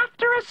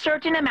 After a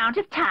certain amount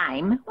of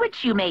time,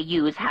 which you may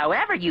use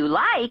however you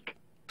like.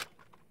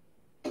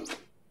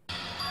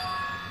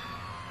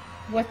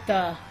 What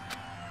the?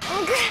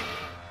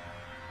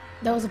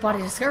 That was a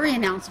body discovery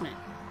announcement.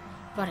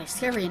 Body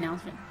discovery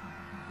announcement.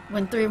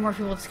 When 3 or more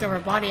people discover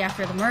a body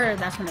after the murder,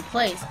 that's when it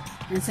plays.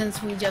 And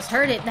since we just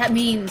heard it, that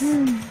means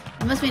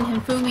it must mean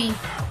Hifumi.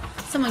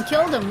 Someone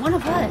killed him. One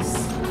of us.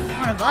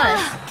 One of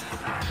us.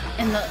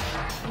 And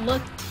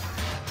look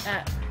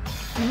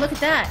at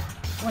that.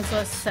 One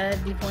Celeste said,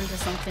 he pointed to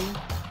something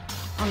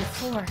on the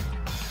floor.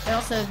 It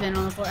also had been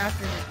on the floor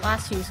after the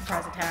last 2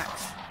 surprise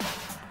attacks.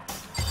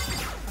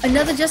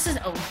 Another justice.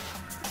 Oh,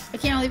 it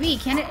can't only be,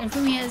 can it?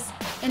 Hifumi is.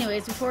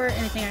 Anyways, before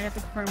anything, I have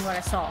to confirm what I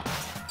saw.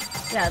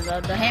 Yeah,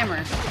 the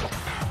hammer.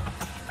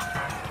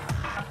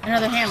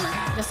 Another hammer.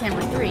 Just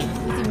hammer 3.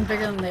 It's even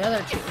bigger than the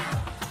other 2.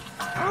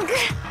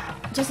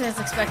 Just as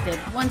expected.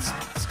 One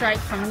strike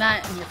from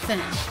that and you're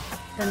finished.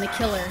 Then the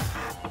killer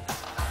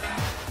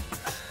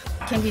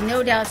can be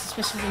no doubt a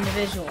suspicious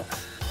individual.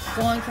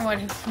 Going from what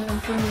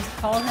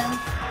Hifumi called him,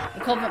 the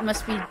culprit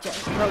must be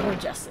Robo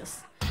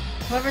Justice.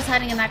 Whoever's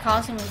hiding in that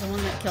costume is the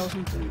one that kills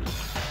Hifumi.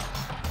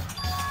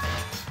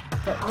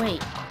 But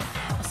wait.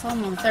 I saw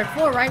him on the 3rd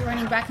floor, right?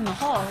 Running back in the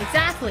hall.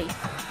 Exactly!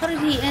 How did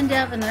he end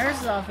up in the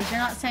nurse's office? You're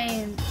not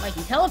saying, like,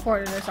 he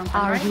teleported or something,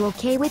 Are right? you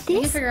okay with We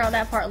can this? figure out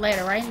that part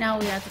later. Right now,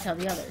 we have to tell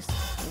the others.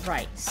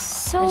 Right.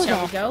 So Then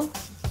shall we then. go?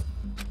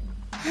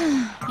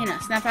 Hina,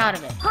 snap out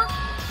of it.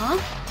 Huh?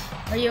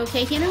 Are you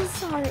okay, Hina?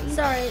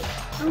 Sorry.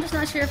 I'm just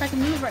not sure if I can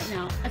move right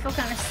now. I feel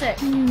kind of sick.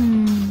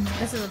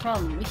 This is a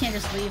problem. We can't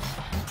just leave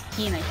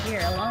Hina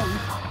here alone.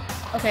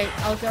 Okay,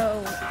 I'll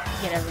go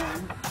get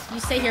everyone. You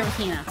stay here with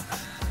Hina.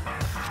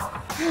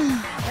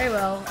 Very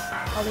well.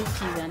 I'll leave it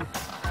to you then.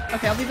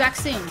 Okay, I'll be back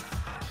soon.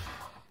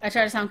 I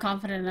try to sound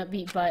confident and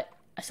upbeat, but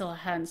I still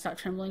hadn't stopped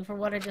trembling for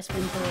what I'd just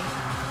been through.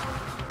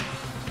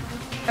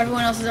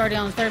 Everyone else is already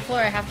on the 3rd floor.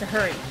 I have to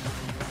hurry.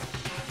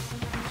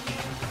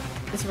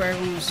 This is where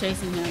everyone was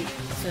chasing him.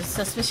 It's a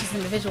suspicious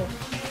individual.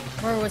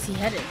 Where was he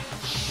headed?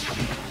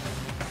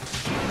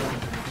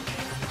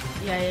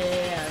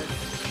 Yeah.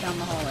 Down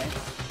the hallway.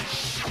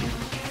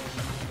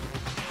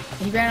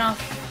 He ran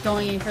off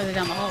going any further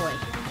down the hallway.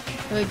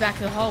 He'll be back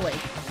to the hallway.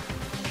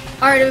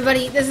 Alright,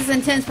 everybody, this is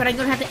intense, but I'm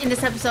going to have to end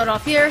this episode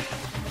off here.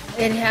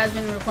 It has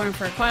been recording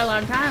for quite a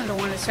long time. I don't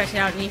want to stretch it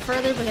out any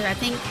further because I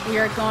think we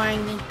are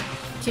going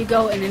to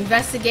go and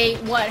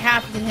investigate what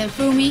happened to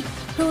Hifumi,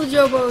 who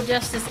Robo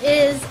Justice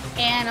is,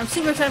 and I'm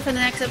super excited for the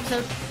next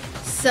episode.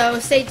 So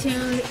stay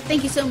tuned.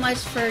 Thank you so much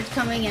for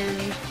coming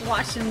and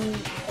watching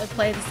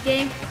play this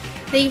game.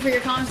 Thank you for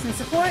your comments and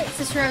support.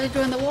 Subscribe to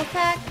join the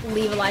Wolfpack.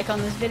 Leave a like on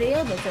this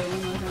video. Lets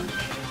everyone know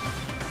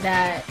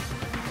that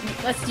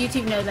lets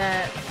YouTube know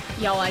that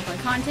y'all like my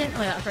content.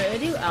 Without further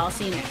ado, I'll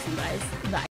see you next time, guys. Bye.